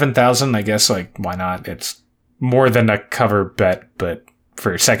 11,000. I guess, like, why not? It's more than a cover bet, but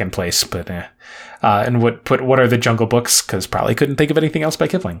for second place, but and what are the Jungle Books? Because probably couldn't think of anything else by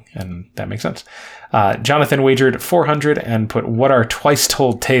Kipling, and that makes sense. Jonathan wagered 400 and put, what are Twice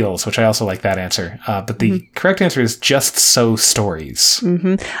Told Tales? Which I also like that answer. But the correct answer is Just So Stories.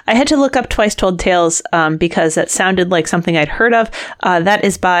 I had to look up Twice Told Tales because that sounded like something I'd heard of. That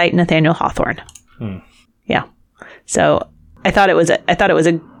is by Nathaniel Hawthorne. Yeah. So I thought it was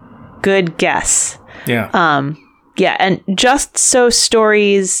a good guess. Yeah. Yeah, and Just So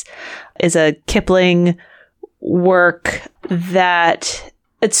Stories is a Kipling work that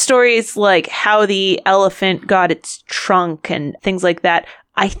it's stories like how the elephant got its trunk and things like that.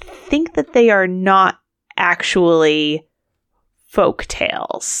 I think that they are not actually folk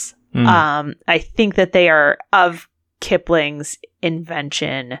tales. I think that they are of Kipling's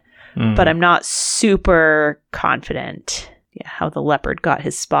invention, but I'm not super confident. Yeah, how the leopard got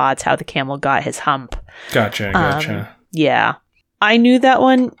his spots, how the camel got his hump. Gotcha. Yeah. I knew that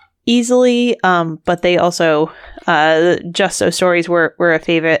one easily, but they also, Just So Stories were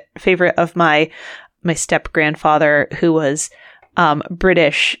a favorite of my step-grandfather, who was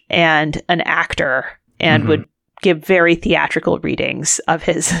British and an actor, and would give very theatrical readings of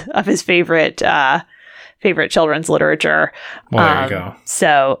his favorite children's literature. Well, there you go.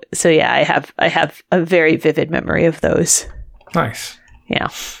 So yeah, I have a very vivid memory of those. Nice. Yeah.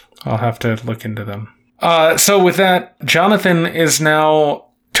 I'll have to look into them. So with that, Jonathan is now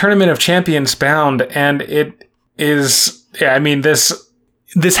Tournament of Champions bound, and it is, yeah, I mean, this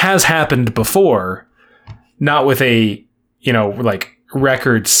has happened before, not with a, like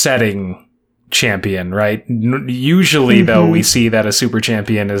record-setting champion, right? Usually, though, we see that a super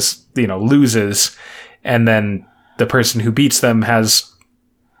champion is, loses, and then the person who beats them has,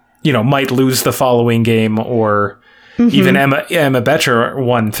 might lose the following game, or even Emma Betcher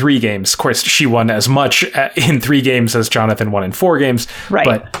won 3 games. Of course, she won as much in 3 games as Jonathan won in 4 games. Right.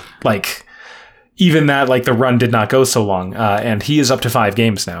 But, even that, the run did not go so long. And he is up to 5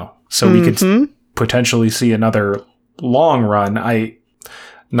 games now. So we could potentially see another long run.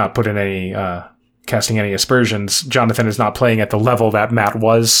 Not put in any, casting any aspersions. Jonathan is not playing at the level that Matt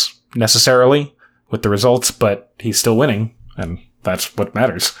was necessarily with the results, but he's still winning. And that's what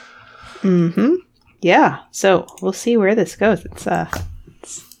matters. Yeah, so we'll see where this goes. It's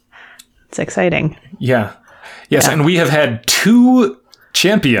exciting. Yeah. Yes, and we have had 2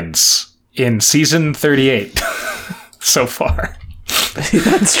 champions in season 38 so far.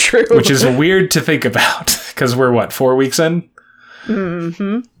 That's true. Which is weird to think about, because we're 4 weeks in?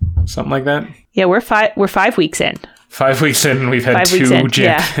 Something like that? Yeah, we're 5 weeks in. 5 weeks in, and we've had 2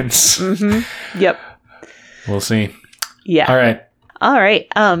 champions. Yeah. Yep. We'll see. Yeah. All right.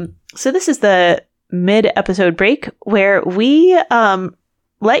 So this is the mid-episode break where we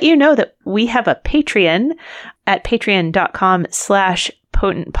let you know that we have a Patreon at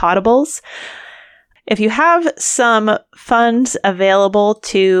patreon.com/potentpotables. If you have some funds available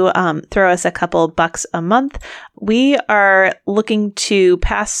to throw us a couple bucks a month, we are looking to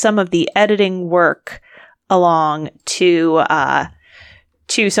pass some of the editing work along to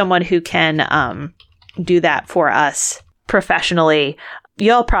someone who can do that for us professionally.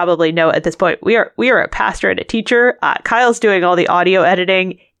 Y'all probably know at this point, we are a pastor and a teacher. Kyle's doing all the audio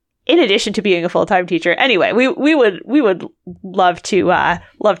editing in addition to being a full-time teacher. Anyway, we would love to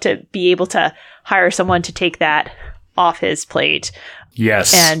be able to hire someone to take that off his plate.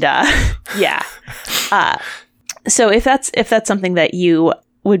 Yes. And yeah. So if that's something that you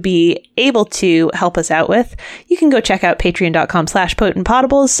would be able to help us out with, you can go check out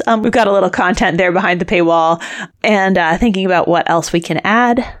patreon.com/potentpotables. We've got a little content there behind the paywall, and thinking about what else we can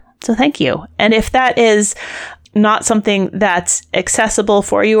add. So thank you. And if that is not something that's accessible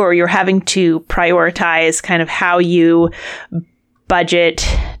for you, or you're having to prioritize kind of how you budget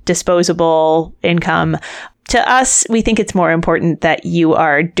disposable income, to us, we think it's more important that you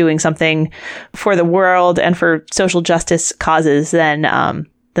are doing something for the world and for social justice causes than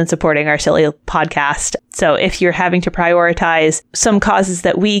supporting our silly podcast. So if you're having to prioritize some causes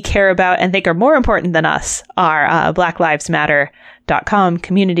that we care about and think are more important than us, are blacklivesmatter.com,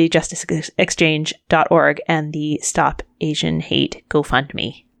 communityjusticeexchange.org, and the Stop Asian Hate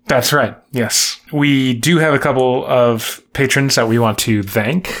GoFundMe. That's right. Yes. We do have a couple of patrons that we want to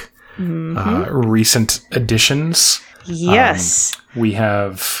thank. Recent additions. Yes. We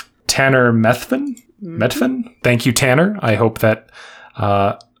have Tanner Methvin. Thank you, Tanner. I hope that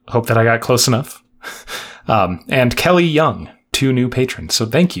I got close enough. And Kelly Young, 2 new patrons. So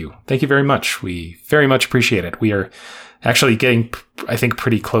thank you. Thank you very much. We very much appreciate it. We are actually getting, I think,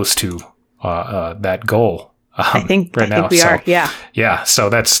 pretty close to that goal. I think right now. We are. Yeah. Yeah.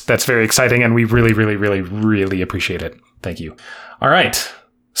 So that's very exciting, and we really, really, really, really appreciate it. Thank you. All right.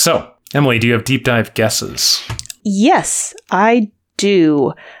 So, Emily, do you have deep dive guesses? Yes, I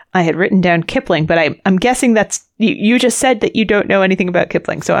do. I had written down Kipling, but I'm guessing that's you just said that you don't know anything about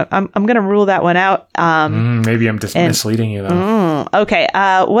Kipling, so I'm going to rule that one out. Maybe I'm just misleading you, though. Okay.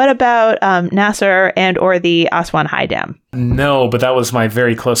 What about Nasser and or the Aswan High Dam? No, but that was my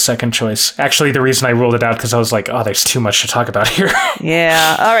very close second choice. Actually, the reason I ruled it out because I was like, oh, there's too much to talk about here.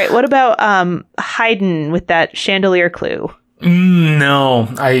 Yeah. All right. What about Haydn with that chandelier clue? No,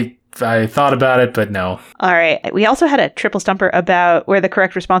 I thought about it, but no. All right. We also had a triple stumper about where the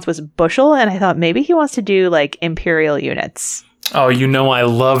correct response was bushel, and I thought maybe he wants to do like imperial units. Oh, I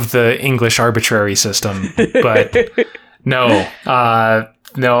love the English arbitrary system, but no.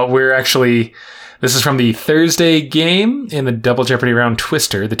 No, we're actually... This is from the Thursday game in the Double Jeopardy round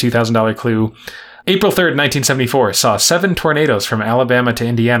Twister, the $2,000 clue. April 3rd, 1974, saw 7 tornadoes from Alabama to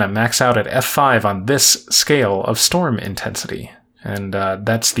Indiana max out at F5 on this scale of storm intensity. And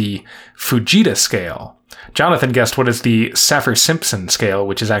that's the Fujita scale. Jonathan guessed what is the Saffir-Simpson scale,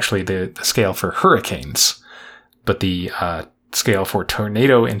 which is actually the scale for hurricanes. But the scale for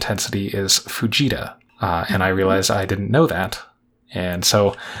tornado intensity is Fujita. And I realized I didn't know that. And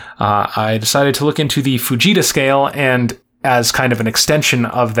so I decided to look into the Fujita scale, and as kind of an extension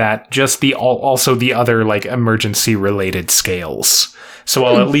of that, just also the other like emergency related scales. So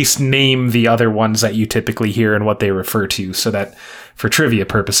I'll at least name the other ones that you typically hear and what they refer to, so that for trivia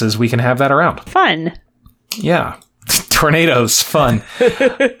purposes, we can have that around. Fun. Yeah. Tornadoes, fun.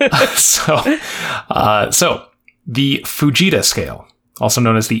 So the Fujita scale, also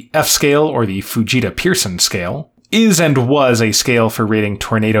known as the F scale or the Fujita-Pearson scale, is and was a scale for rating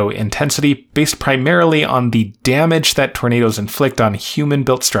tornado intensity based primarily on the damage that tornadoes inflict on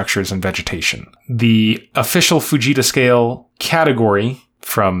human-built structures and vegetation. The official Fujita scale category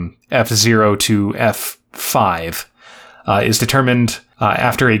from F0 to F5 is determined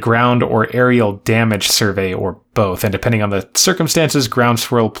after a ground or aerial damage survey or both, and depending on the circumstances, ground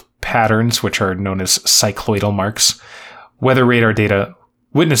swirl patterns, which are known as cycloidal marks, weather radar data,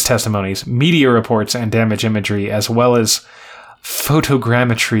 witness testimonies, media reports, and damage imagery, as well as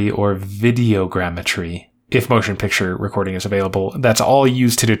photogrammetry or videogrammetry, if motion picture recording is available. That's all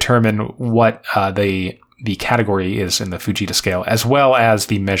used to determine what the category is in the Fujita scale, as well as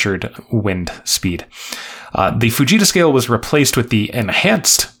the measured wind speed. The Fujita scale was replaced with the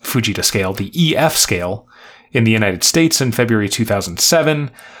enhanced Fujita scale, the EF scale, in the United States in February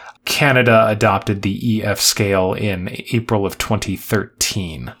 2007. Canada adopted the EF scale in April of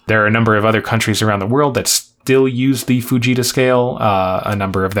 2013. There are a number of other countries around the world that still use the Fujita scale. A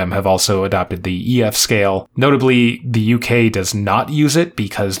number of them have also adopted the EF scale. Notably, the UK does not use it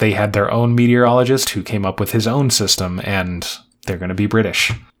because they had their own meteorologist who came up with his own system, and they're going to be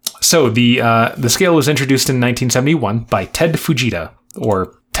British. So the scale was introduced in 1971 by Ted Fujita,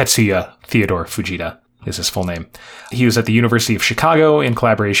 or Tetsuya Theodore Fujita is his full name. He was at the University of Chicago in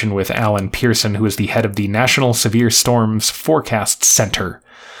collaboration with Alan Pearson, who is the head of the National Severe Storms Forecast Center,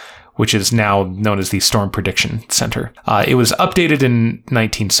 which is now known as the Storm Prediction Center. It was updated in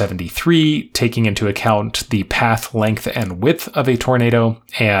 1973, taking into account the path, length, and width of a tornado.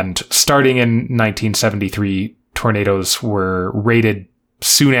 And starting in 1973, tornadoes were rated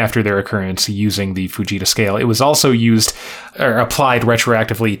soon after their occurrence using the Fujita scale. It was also used or applied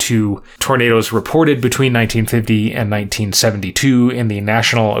retroactively to tornadoes reported between 1950 and 1972 in the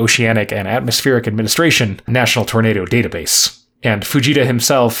National Oceanic and Atmospheric Administration National Tornado Database. And Fujita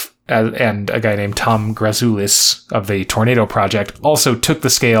himself and a guy named Tom Grazoulis of the Tornado Project also took the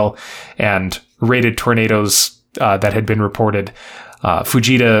scale and rated tornadoes that had been reported.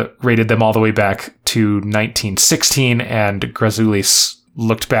 Fujita rated them all the way back to 1916, and Grazoulis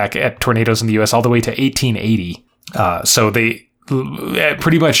looked back at tornadoes in the U.S. all the way to 1880. So they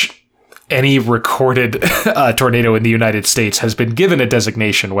pretty much any recorded tornado in the United States has been given a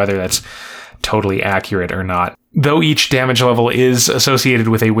designation, whether that's totally accurate or not. Though each damage level is associated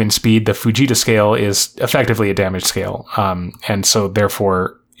with a wind speed, the Fujita scale is effectively a damage scale. And so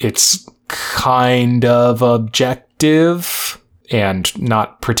therefore it's kind of objective and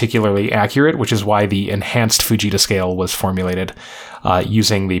not particularly accurate, which is why the enhanced Fujita scale was formulated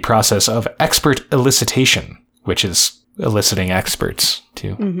using the process of expert elicitation, which is eliciting experts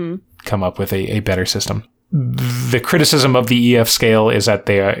to come up with a better system. The criticism of the EF scale is that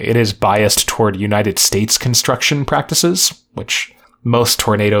it is biased toward United States construction practices, which most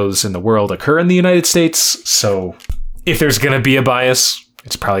tornadoes in the world occur in the United States. So if there's going to be a bias,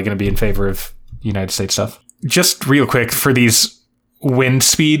 it's probably going to be in favor of United States stuff. Just real quick, for these wind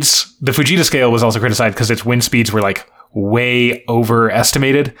speeds, the Fujita scale was also criticized because its wind speeds were like way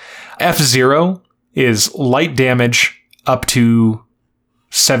overestimated. F0 is light damage up to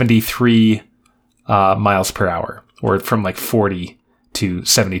 73 miles per hour, or from like 40 to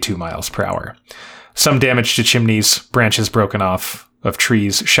 72 miles per hour. Some damage to chimneys, branches broken off of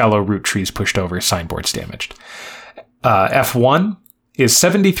trees, shallow root trees pushed over, signboards damaged. F1 is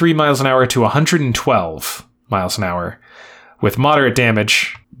 73 miles an hour to 112 miles an hour with moderate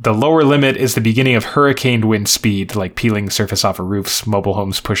damage. The lower limit is the beginning of hurricane wind speed, like peeling surface off of roofs, mobile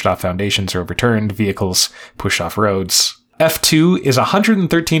homes pushed off foundations or overturned, vehicles pushed off roads. F2 is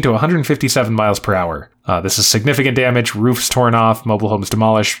 113 to 157 miles per hour. This is significant damage, roofs torn off, mobile homes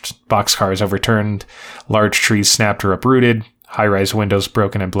demolished, boxcars overturned, large trees snapped or uprooted, high-rise windows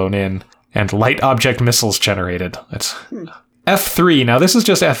broken and blown in, and light object missiles generated. That's F3, now this is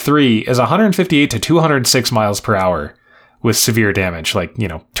just F3, is 158 to 206 miles per hour with severe damage, like,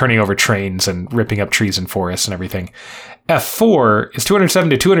 turning over trains and ripping up trees and forests and everything. F4 is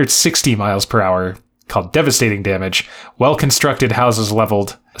 207 to 260 miles per hour, called devastating damage, well-constructed houses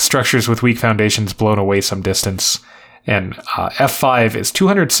leveled, structures with weak foundations blown away some distance, And F5 is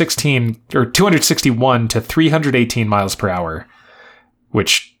 261 to 318 miles per hour,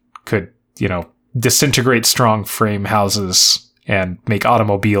 which could, disintegrate strong frame houses and make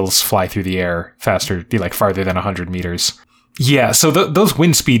automobiles fly through the air faster, farther than 100 meters. Yeah, so those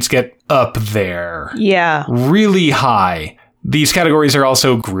wind speeds get up there. Yeah. Really high. These categories are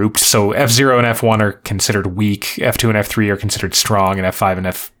also grouped, so F0 and F1 are considered weak, F2 and F3 are considered strong, and F4 and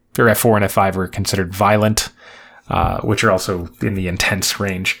F5 are considered violent, which are also in the intense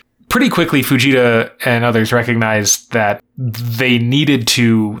range. Pretty quickly, Fujita and others recognized that they needed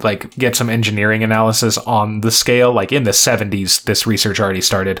to get some engineering analysis on the scale. In the 70s, this research already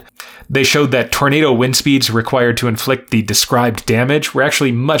started. They showed that tornado wind speeds required to inflict the described damage were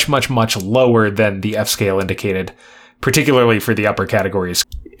actually much, much, much lower than the F scale indicated, particularly for the upper categories.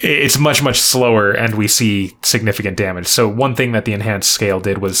 It's much, much slower, and we see significant damage. So one thing that the enhanced scale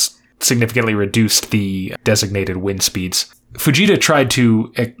did was significantly reduced the designated wind speeds. Fujita tried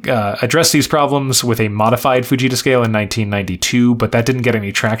to address these problems with a modified Fujita scale in 1992, but that didn't get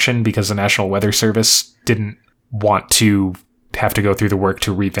any traction because the National Weather Service didn't want to have to go through the work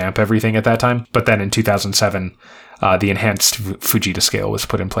to revamp everything at that time. But then in 2007, the enhanced Fujita scale was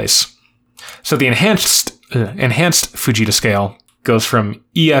put in place. So the enhanced Fujita scale goes from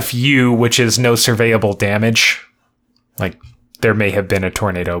EFU, which is no surveyable damage. There may have been a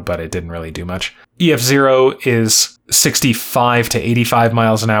tornado, but it didn't really do much. EF0 is 65 to 85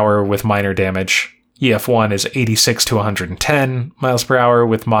 miles an hour with minor damage. EF1 is 86 to 110 miles per hour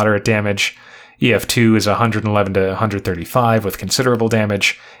with moderate damage. EF2 is 111 to 135 with considerable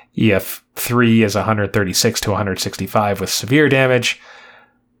damage. EF3 is 136 to 165 with severe damage.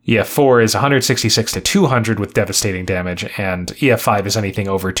 EF4 is 166 to 200 with devastating damage. And EF5 is anything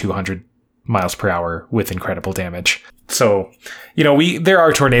over 200 miles per hour with incredible damage. So, there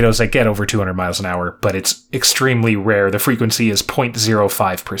are tornadoes that get over 200 miles an hour, but it's extremely rare. The frequency is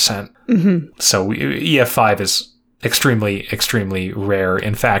 0.05%. Mm-hmm. So EF5 is extremely, extremely rare.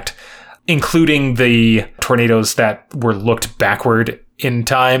 In fact, including the tornadoes that were looked backward in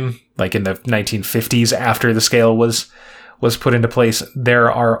time, in the 1950s after the scale was put into place,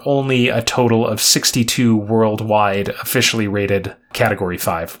 there are only a total of 62 worldwide officially rated Category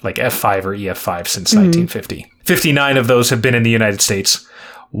 5, F5 or EF5 since 1950. 59 of those have been in the United States,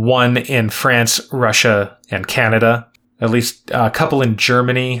 1 in France, Russia, and Canada, at least a couple in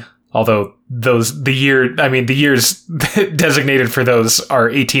Germany, although the years designated for those are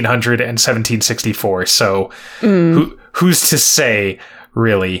 1800 and 1764, so who's to say,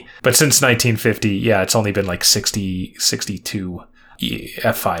 really? But since 1950, it's only been 62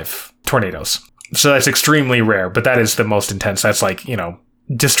 F5 tornadoes. So that's extremely rare, but that is the most intense. That's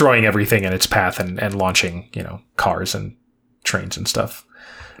destroying everything in its path and launching, cars and trains and stuff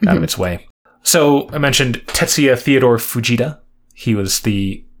out of its way. So I mentioned Tetsuya Theodore Fujita. He was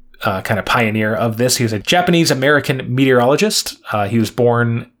the kind of pioneer of this. He was a Japanese-American meteorologist. He was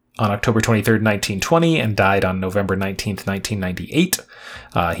born on October 23rd, 1920, and died on November 19th, 1998.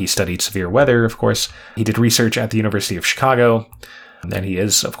 He studied severe weather, of course. He did research at the University of Chicago. And he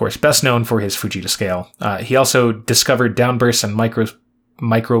is, of course, best known for his Fujita scale. He also discovered downbursts and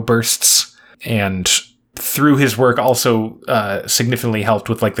microbursts, and through his work also significantly helped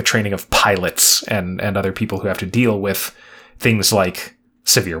with the training of pilots and other people who have to deal with things like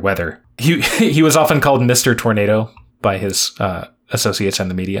severe weather. He was often called Mr. Tornado by his associates and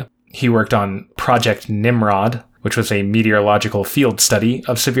the media. He worked on Project Nimrod, which was a meteorological field study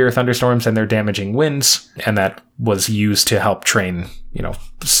of severe thunderstorms and their damaging winds, and that was used to help train,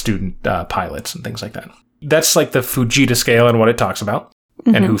 student pilots and things like that. That's the Fujita scale and what it talks about,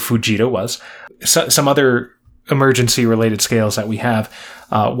 and who Fujita was. Some other emergency-related scales that we have.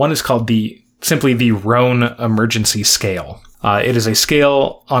 One is called simply the Rhone Emergency Scale. It is a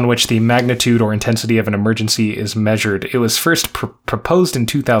scale on which the magnitude or intensity of an emergency is measured. It was first proposed in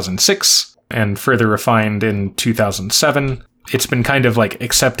 2006 and further refined in 2007. It's been kind of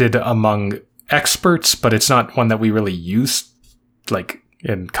accepted among experts, but it's not one that we really use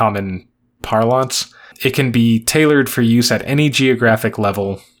in common parlance. It can be tailored for use at any geographic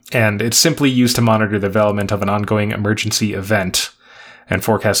level, and it's simply used to monitor the development of an ongoing emergency event and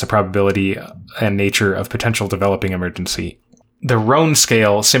forecast the probability and nature of potential developing emergency. The Rhone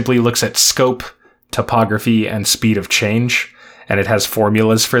scale simply looks at scope, topography, and speed of change, and it has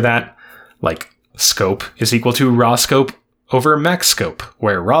formulas for that. Scope is equal to raw scope over max scope,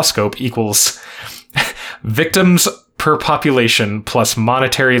 where raw scope equals victims per population plus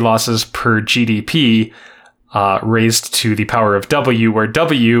monetary losses per GDP raised to the power of W, where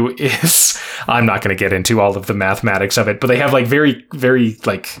W is, I'm not going to get into all of the mathematics of it, but they have very, very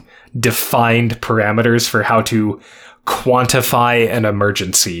defined parameters for how to quantify an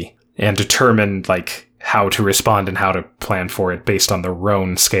emergency and determine like how to respond and how to plan for it based on the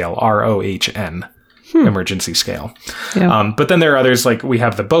Rohn scale, ROHN. Emergency scale. Yeah. But then there are others, like we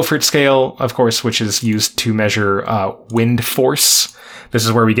have the Beaufort scale, of course, which is used to measure wind force. This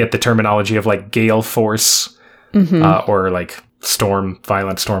is where we get the terminology of like gale force or like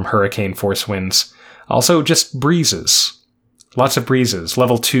violent storm, hurricane force winds. Also just breezes. Lots of breezes.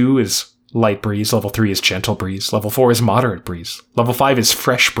 Level 2 is light breeze. Level 3 is gentle breeze. Level 4 is moderate breeze. Level 5 is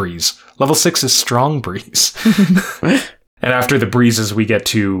fresh breeze. Level 6 is strong breeze. And after the breezes, we get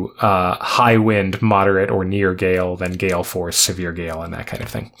to high wind, moderate or near gale, then gale force, severe gale, and that kind of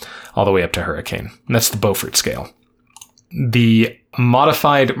thing, all the way up to hurricane. And that's the Beaufort scale. The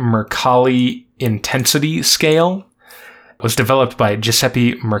modified Mercalli intensity scale was developed by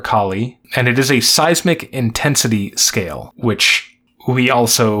Giuseppe Mercalli, and it is a seismic intensity scale, which we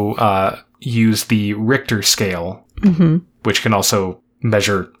also use the Richter scale, which can also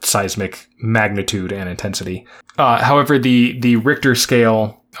measure seismic magnitude and intensity. However, the Richter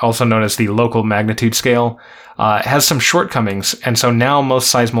scale, also known as the local magnitude scale, has some shortcomings, and so now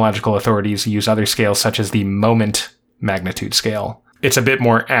most seismological authorities use other scales such as the moment magnitude scale. It's a bit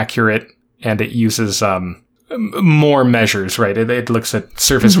more accurate, and it uses more measures, right? It looks at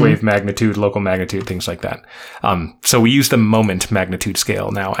surface wave magnitude, local magnitude, things like that. So we use the moment magnitude scale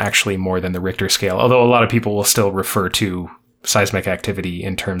now, actually more than the Richter scale, although a lot of people will still refer to seismic activity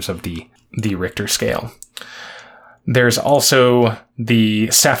in terms of the Richter scale. There's also the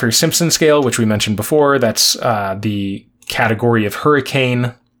Saffir-Simpson scale, which we mentioned before. That's the category of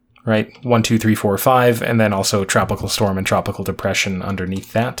hurricane, right? 1, 2, 3, 4, 5, and then also tropical storm and tropical depression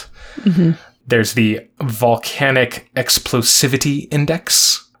underneath that. There's the Volcanic Explosivity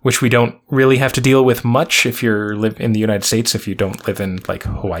Index, which we don't really have to deal with much if you live in the United States, if you don't live in like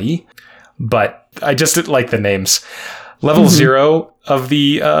Hawaii. But I just like the names. Level 0 of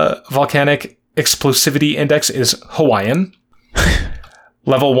the Volcanic Explosivity Index is Hawaiian.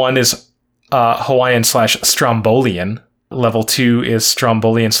 Level 1 is Hawaiian/Strombolian. Level 2 is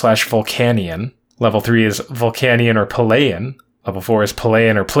Strombolian/Vulcanian. Level 3 is Vulcanian or Palaean. Level 4 is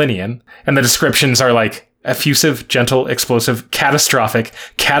Palaean or Plinian. And the descriptions are like effusive, gentle, explosive, catastrophic,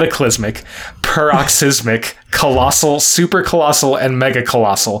 cataclysmic, paroxysmic, colossal, supercolossal, and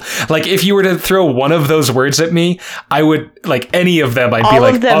megacolossal. Like, if you were to throw one of those words at me, I would, like, any of them, I'd be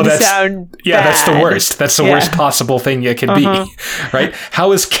like, oh, that's that's the worst. That's the worst possible thing it could be, right?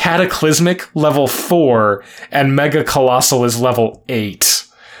 How is cataclysmic level 4 and megacolossal is level 8?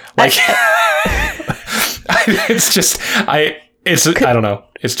 Like, it's just, I don't know.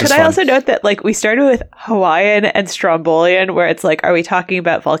 It's just Could fun. I also note that, like, we started with Hawaiian and Strombolian, where it's like, are we talking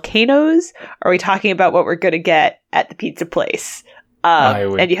about volcanoes? Or are we talking about what we're going to get at the pizza place?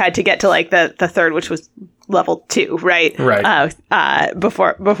 And you had to get to, like, the third, which was level 2, right? Right.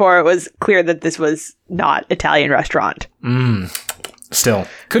 Before it was clear that this was not Italian restaurant. Still.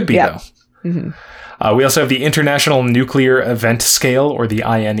 Could be, though. We also have the International Nuclear Event Scale, or the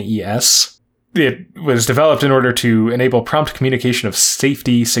INES. It was developed in order to enable prompt communication of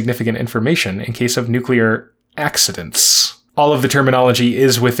safety significant information in case of nuclear accidents. All of the terminology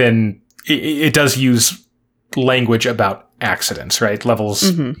is within, it does use language about accidents, right? Level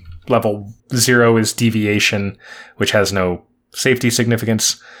 0 is deviation, which has no safety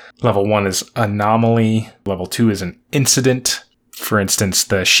significance. Level 1 is anomaly. Level 2 is an incident. For instance,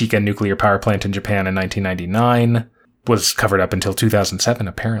 the Shika nuclear power plant in Japan in 1999 was covered up until 2007,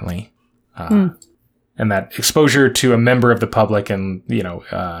 apparently. And that exposure to a member of the public and,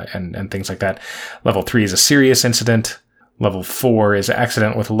 and things like that. Level 3 is a serious incident. Level 4 is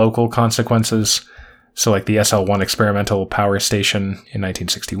accident with local consequences. So like the SL-1 experimental power station in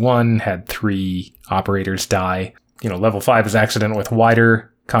 1961 had 3 operators die. Level 5 is accident with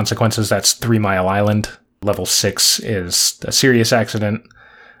wider consequences. That's 3 Mile Island. Level 6 is a serious accident.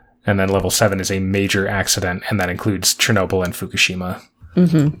 And then level 7 is a major accident, and that includes Chernobyl and Fukushima.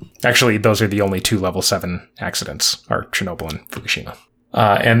 Actually, those are the only 2 level 7 accidents, are Chernobyl and Fukushima.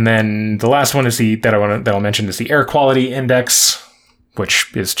 And then the last one is that I'll mention is the Air Quality Index,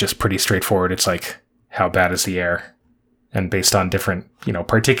 which is just pretty straightforward. It's like, how bad is the air? And based on different,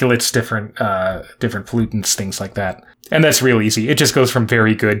 particulates, different pollutants, things like that. And that's real easy. It just goes from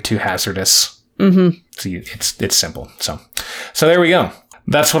very good to hazardous. So it's simple. So there we go.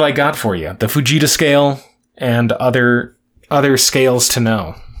 That's what I got for you. The Fujita scale and other scales to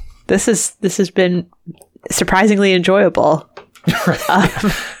know. This has been surprisingly enjoyable.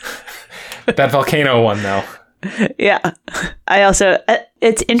 That volcano one, though. Yeah. I also,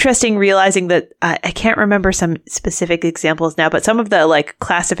 it's interesting realizing that I can't remember some specific examples now, but some of the like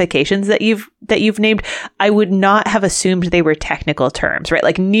classifications that you've named, I would not have assumed they were technical terms, right?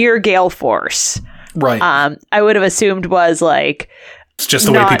 Like near gale force. Right. I would have assumed was like, it's just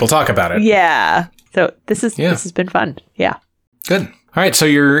the way people talk about it. Yeah. So this has been fun. Yeah. Good. All right. So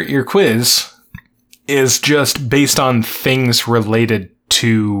your quiz is just based on things related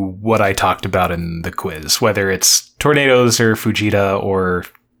to what I talked about in the quiz, whether it's tornadoes or Fujita or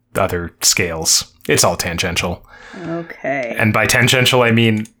other scales. It's all tangential. Okay. And by tangential, I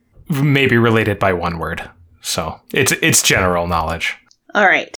mean maybe related by one word. So it's general knowledge. All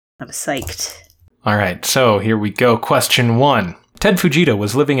right. I'm psyched. All right. So here we go. Question 1. Ted Fujita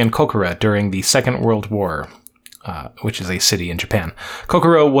was living in Kokura during the Second World War, which is a city in Japan.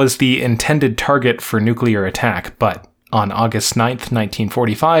 Kokura was the intended target for nuclear attack, but on August 9th,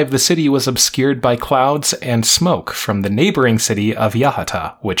 1945, the city was obscured by clouds and smoke from the neighboring city of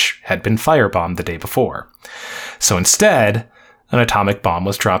Yahata, which had been firebombed the day before. So instead, an atomic bomb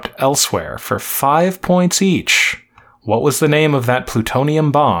was dropped elsewhere for 5 points each. What was the name of that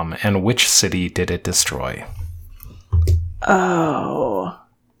plutonium bomb, and which city did it destroy? Oh.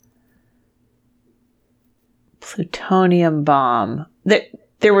 Plutonium bomb.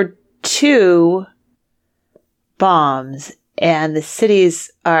 There were 2 bombs, and the cities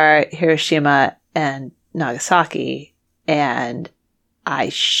are Hiroshima and Nagasaki, and I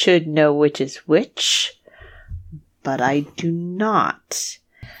should know which is which, but I do not.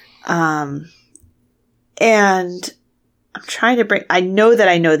 And I'm trying to I know that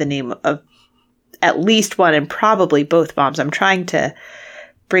I know the name of at least one and probably both bombs. I'm trying to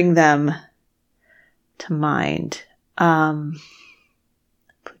bring them to mind.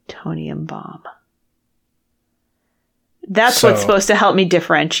 Plutonium bomb. That's what's supposed to help me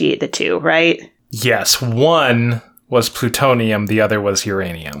differentiate the 2, right? Yes, one was plutonium, the other was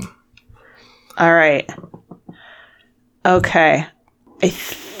uranium. All right. Okay. I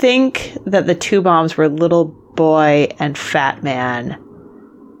think that the 2 bombs were Little Boy and Fat Man.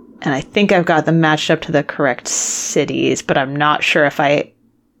 And I think I've got them matched up to the correct cities, but I'm not sure if I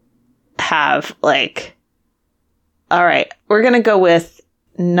have, like... All right. We're going to go with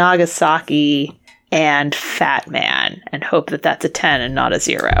Nagasaki and Fat Man and hope that that's a 10 and not a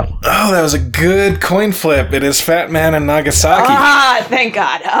 0. Oh, that was a good coin flip. It is Fat Man and Nagasaki. Ah, thank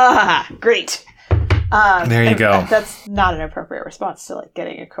God. Ah, great. There you go. That's not an appropriate response to like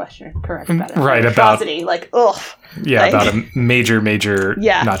getting a question correct about it. Right, atrocity, like ugh. Yeah, like, about a major,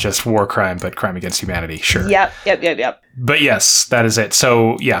 not just war crime, but crime against humanity. Sure. Yep. But yes, that is it.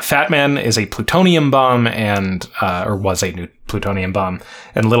 So yeah, Fat Man is a plutonium bomb, and or was a new plutonium bomb,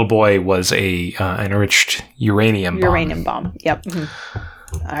 and Little Boy was a enriched uranium bomb. Uranium bomb. Yep.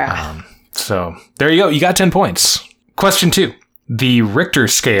 Mm-hmm. All right. So there you go. You got 10 points. Question 2: the Richter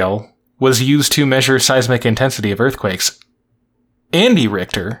scale was used to measure seismic intensity of earthquakes. Andy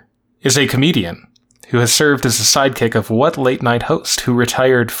Richter is a comedian who has served as the sidekick of what late-night host who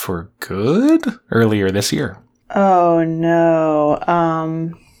retired for good earlier this year? Oh, no.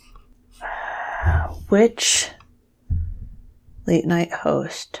 Which late-night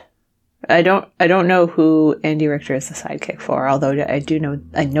host? I don't know who Andy Richter is the sidekick for, although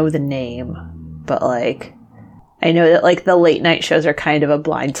I know the name, but like... I know that, like, the late-night shows are kind of a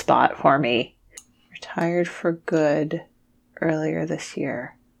blind spot for me. Retired for good earlier this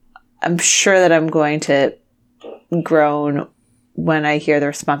year. I'm sure that I'm going to groan when I hear the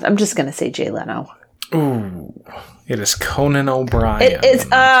response. I'm just going to say Jay Leno. Ooh, it is Conan O'Brien. It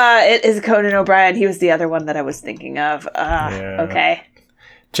is Conan O'Brien. He was the other one that I was thinking of. Okay.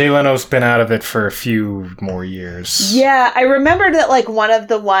 Jay Leno's been out of it for a few more years. Yeah, I remember that, like, one of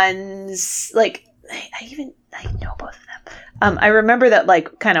the ones, like, I know both of them. I remember that,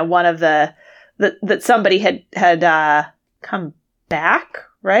 like, kind of one of that somebody had come back,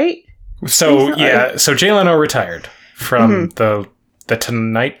 right? So yeah, so Jay Leno retired from the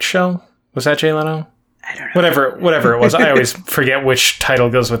Tonight Show. Was that Jay Leno? I don't know. Whatever it was. I always forget which title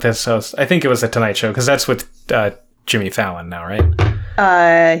goes with this host. I think it was the Tonight Show because that's with Jimmy Fallon now, right?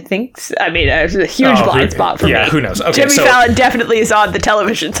 I think so. I mean, it's a huge blind spot for me. Yeah, who knows? Okay, Jimmy Fallon definitely is on the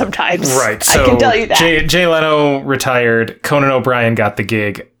television sometimes. Right, so I can tell you that. Jay Leno retired. Conan O'Brien got the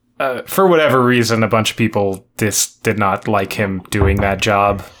gig. For whatever reason, a bunch of people did not like him doing that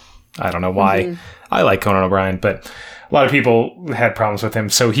job. I don't know why. Mm-hmm. I like Conan O'Brien, but a lot of people had problems with him.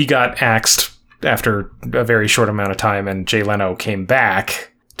 So he got axed after a very short amount of time, and Jay Leno came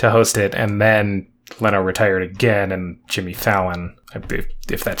back to host it, and then Leno retired again, and Jimmy Fallon,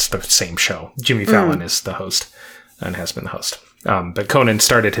 if that's the same show, Jimmy Fallon is the host and has been the host. But Conan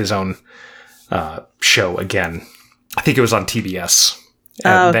started his own show again. I think it was on TBS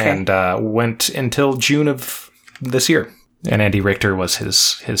and went until June of this year. And Andy Richter was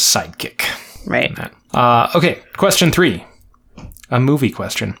his sidekick. Right. Okay, question 3. A movie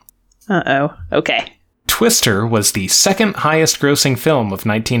question. Uh-oh. Okay. Twister was the second highest grossing film of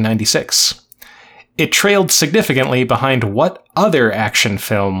 1996. It trailed significantly behind what other action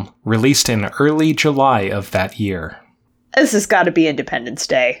film released in early July of that year? This has got to be Independence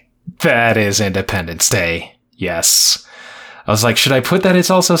Day. That is Independence Day. Yes. I was like, should I put that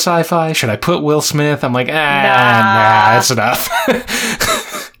it's also sci-fi? Should I put Will Smith? I'm like, nah, that's enough.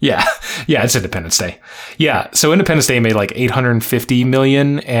 Yeah, it's Independence Day. Yeah, so Independence Day made like 850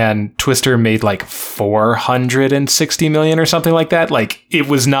 million and Twister made like 460 million or something like that. Like, it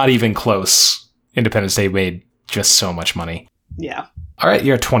was not even close. Independence Day made just so much money. Yeah. All right,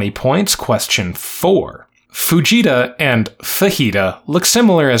 you're at 20 points. Question 4. Fujita and fajita look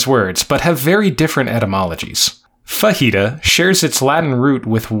similar as words, but have very different etymologies. Fajita shares its Latin root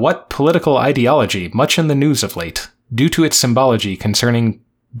with what political ideology, much in the news of late, due to its symbology concerning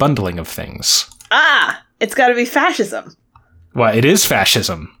bundling of things? It's got to be fascism. Well, it is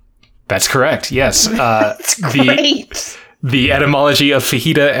fascism. That's correct, yes. That's great. The etymology of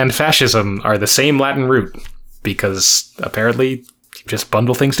fajita and fascism are the same Latin root, because apparently you just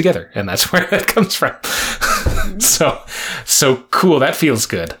bundle things together, and that's where that comes from. So cool. That feels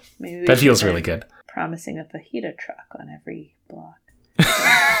good. That feels really good. Promising a fajita truck on every block.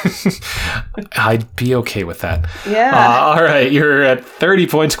 I'd be okay with that. Yeah. All right, you're at 30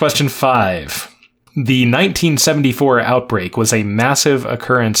 points. Question 5. The 1974 outbreak was a massive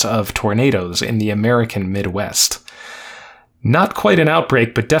occurrence of tornadoes in the American Midwest. Not quite an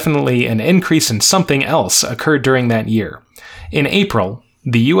outbreak, but definitely an increase in something else occurred during that year. In April,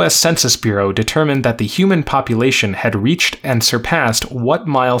 the U.S. Census Bureau determined that the human population had reached and surpassed what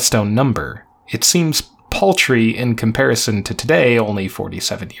milestone number? It seems paltry in comparison to today, only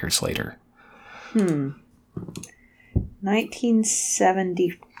 47 years later.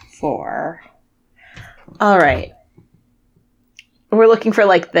 1974. All right. We're looking for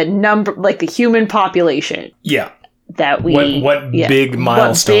like the number, like the human population. Yeah. That we... What big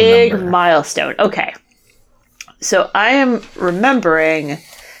milestone What big number? milestone. Okay. So I am remembering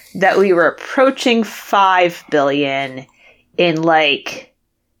that we were approaching 5 billion in like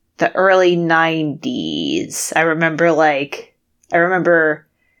the early 90s. I remember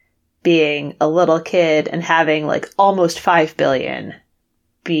being a little kid and having like almost 5 billion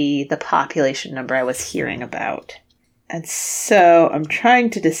be the population number I was hearing about. And so I'm trying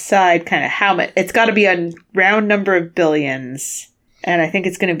to decide kind of how much. It's got to be a round number of billions. And I think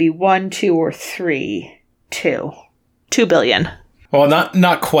it's going to be 1, 2, or 3. 2 billion. Well,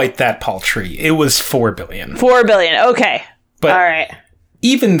 not quite that paltry. It was 4 billion. 4 billion. Okay. But all right.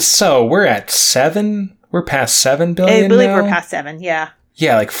 Even so, we're at 7. We're past 7 billion. I believe now? we're past 7. Yeah.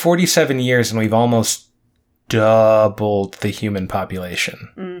 Yeah, like 47 years, and we've almost doubled the human population.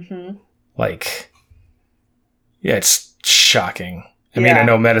 Mm-hmm. Like, yeah, it's shocking. I mean, I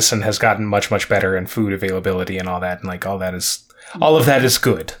know medicine has gotten much, much better, and food availability and all that, and like all of that is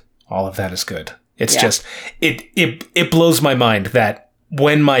good. All of that is good. It's just it blows my mind that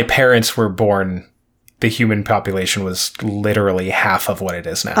when my parents were born, the human population was literally half of what it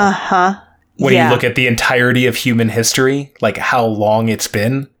is now. Uh-huh. When you look at the entirety of human history, like how long it's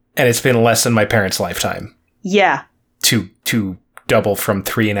been, and it's been less than my parents' lifetime. Yeah. To double from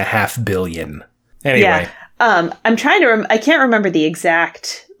 3.5 billion. Anyway. Yeah. I'm trying to I can't remember the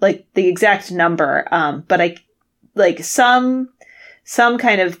exact number, but I like some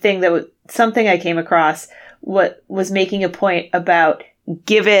kind of thing that was something I came across what was making a point about,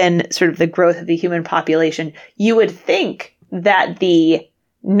 given sort of the growth of the human population, you would think that the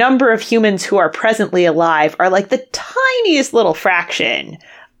number of humans who are presently alive are like the tiniest little fraction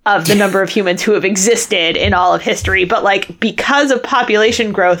of the number of humans who have existed in all of history. But like, because of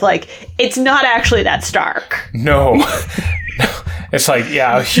population growth, like it's not actually that stark. No. It's like,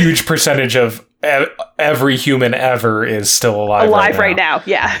 a huge percentage of every human ever is still alive right now.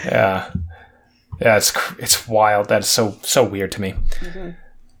 Yeah. Yeah, it's wild. That's so weird to me. Mm-hmm.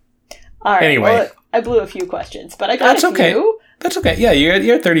 All right. Anyway. Well, I blew a few questions, but I got That's a few. Okay. That's okay. Yeah,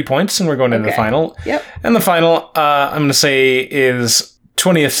 you're at 30 points, and we're going into the final. Yep. And the final, I'm going to say, is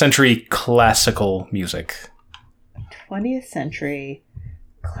 20th century classical music. 20th century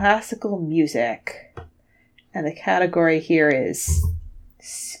classical music. And the category here is...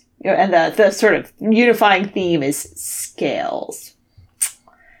 And the sort of unifying theme is scales.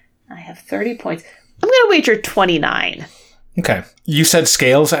 I have 30 points. I'm going to wager 29. Okay. You said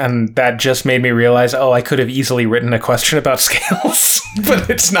scales, and that just made me realize, I could have easily written a question about scales, but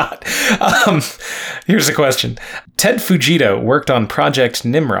it's not. Here's the question. Ted Fujita worked on Project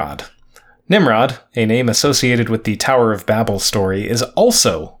Nimrod. Nimrod, a name associated with the Tower of Babel story, is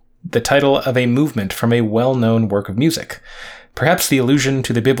also the title of a movement from a well-known work of music. Perhaps the allusion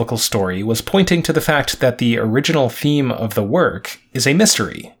to the biblical story was pointing to the fact that the original theme of the work is a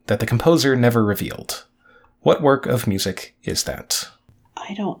mystery that the composer never revealed. What work of music is that?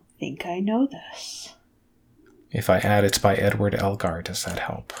 I don't think I know this. If I add it's by Edward Elgar, does that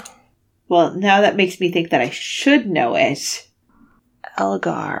help? Well, now that makes me think that I should know it.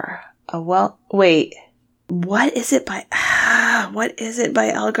 Elgar. Wait. What is it by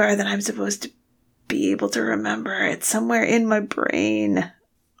Elgar that I'm supposed to be able to remember? It's somewhere in my brain.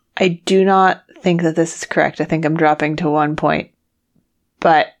 I do not think that this is correct. I think I'm dropping to 1 point.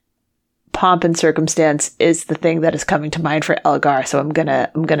 But Pomp and Circumstance is the thing that is coming to mind for Elgar, so I'm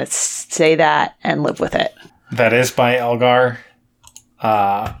gonna say that and live with it. That is by Elgar,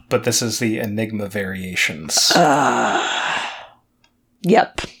 but this is the Enigma Variations.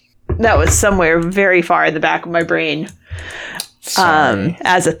 Yep. That was somewhere very far in the back of my brain.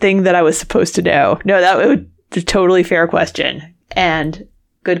 As a thing that I was supposed to know. No, that was a totally fair question. And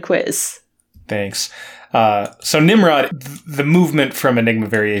good quiz. Thanks. So Nimrod, the movement from Enigma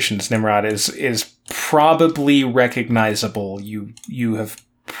Variations, Nimrod is probably recognizable. You have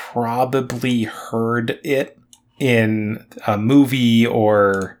probably heard it in a movie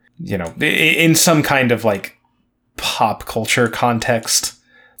or, in some kind of like pop culture context.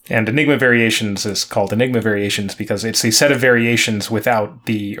 And Enigma Variations is called Enigma Variations because it's a set of variations without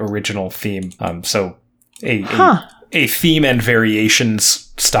the original theme. So a theme and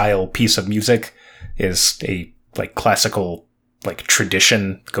variations style piece of music is a like classical like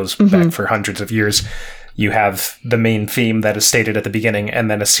tradition, goes back for hundreds of years. You have the main theme that is stated at the beginning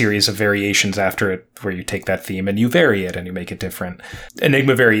and then a series of variations after it where you take that theme and you vary it and you make it different.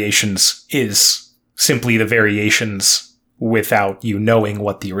 Enigma Variations is simply the variations without you knowing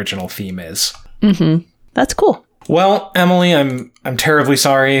what the original theme is. Mm-hmm. That's cool. Well, Emily, I'm terribly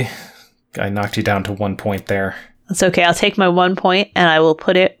sorry. I knocked you down to 1 point there. That's okay. I'll take my 1 point and I will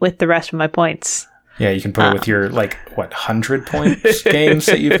put it with the rest of my points. Yeah, you can put it with your, 100-point games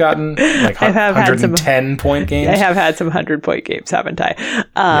that you've gotten? Like 110-point games? I have had some 100-point games, haven't I?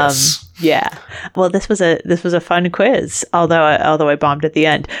 Yes. Yeah. Well, this was a fun quiz, although I bombed at the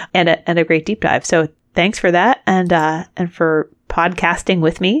end, and a great deep dive. So thanks for that, and for podcasting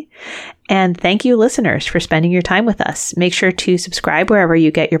with me. And thank you, listeners, for spending your time with us. Make sure to subscribe wherever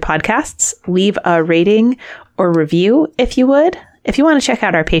you get your podcasts. Leave a rating or review if you would. If you want to check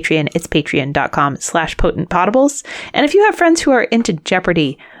out our Patreon, it's patreon.com/potentpotables. And if you have friends who are into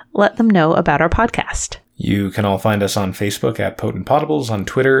Jeopardy, let them know about our podcast. You can all find us on Facebook at Potent Potables, on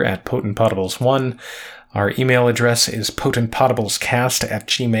Twitter at PotentPotables1. Our email address is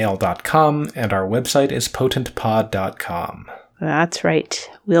potentpotablescast@gmail.com, and our website is potentpod.com. That's right.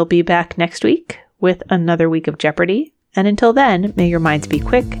 We'll be back next week with another week of Jeopardy. And until then, may your minds be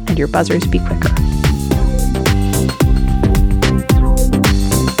quick and your buzzers be quicker.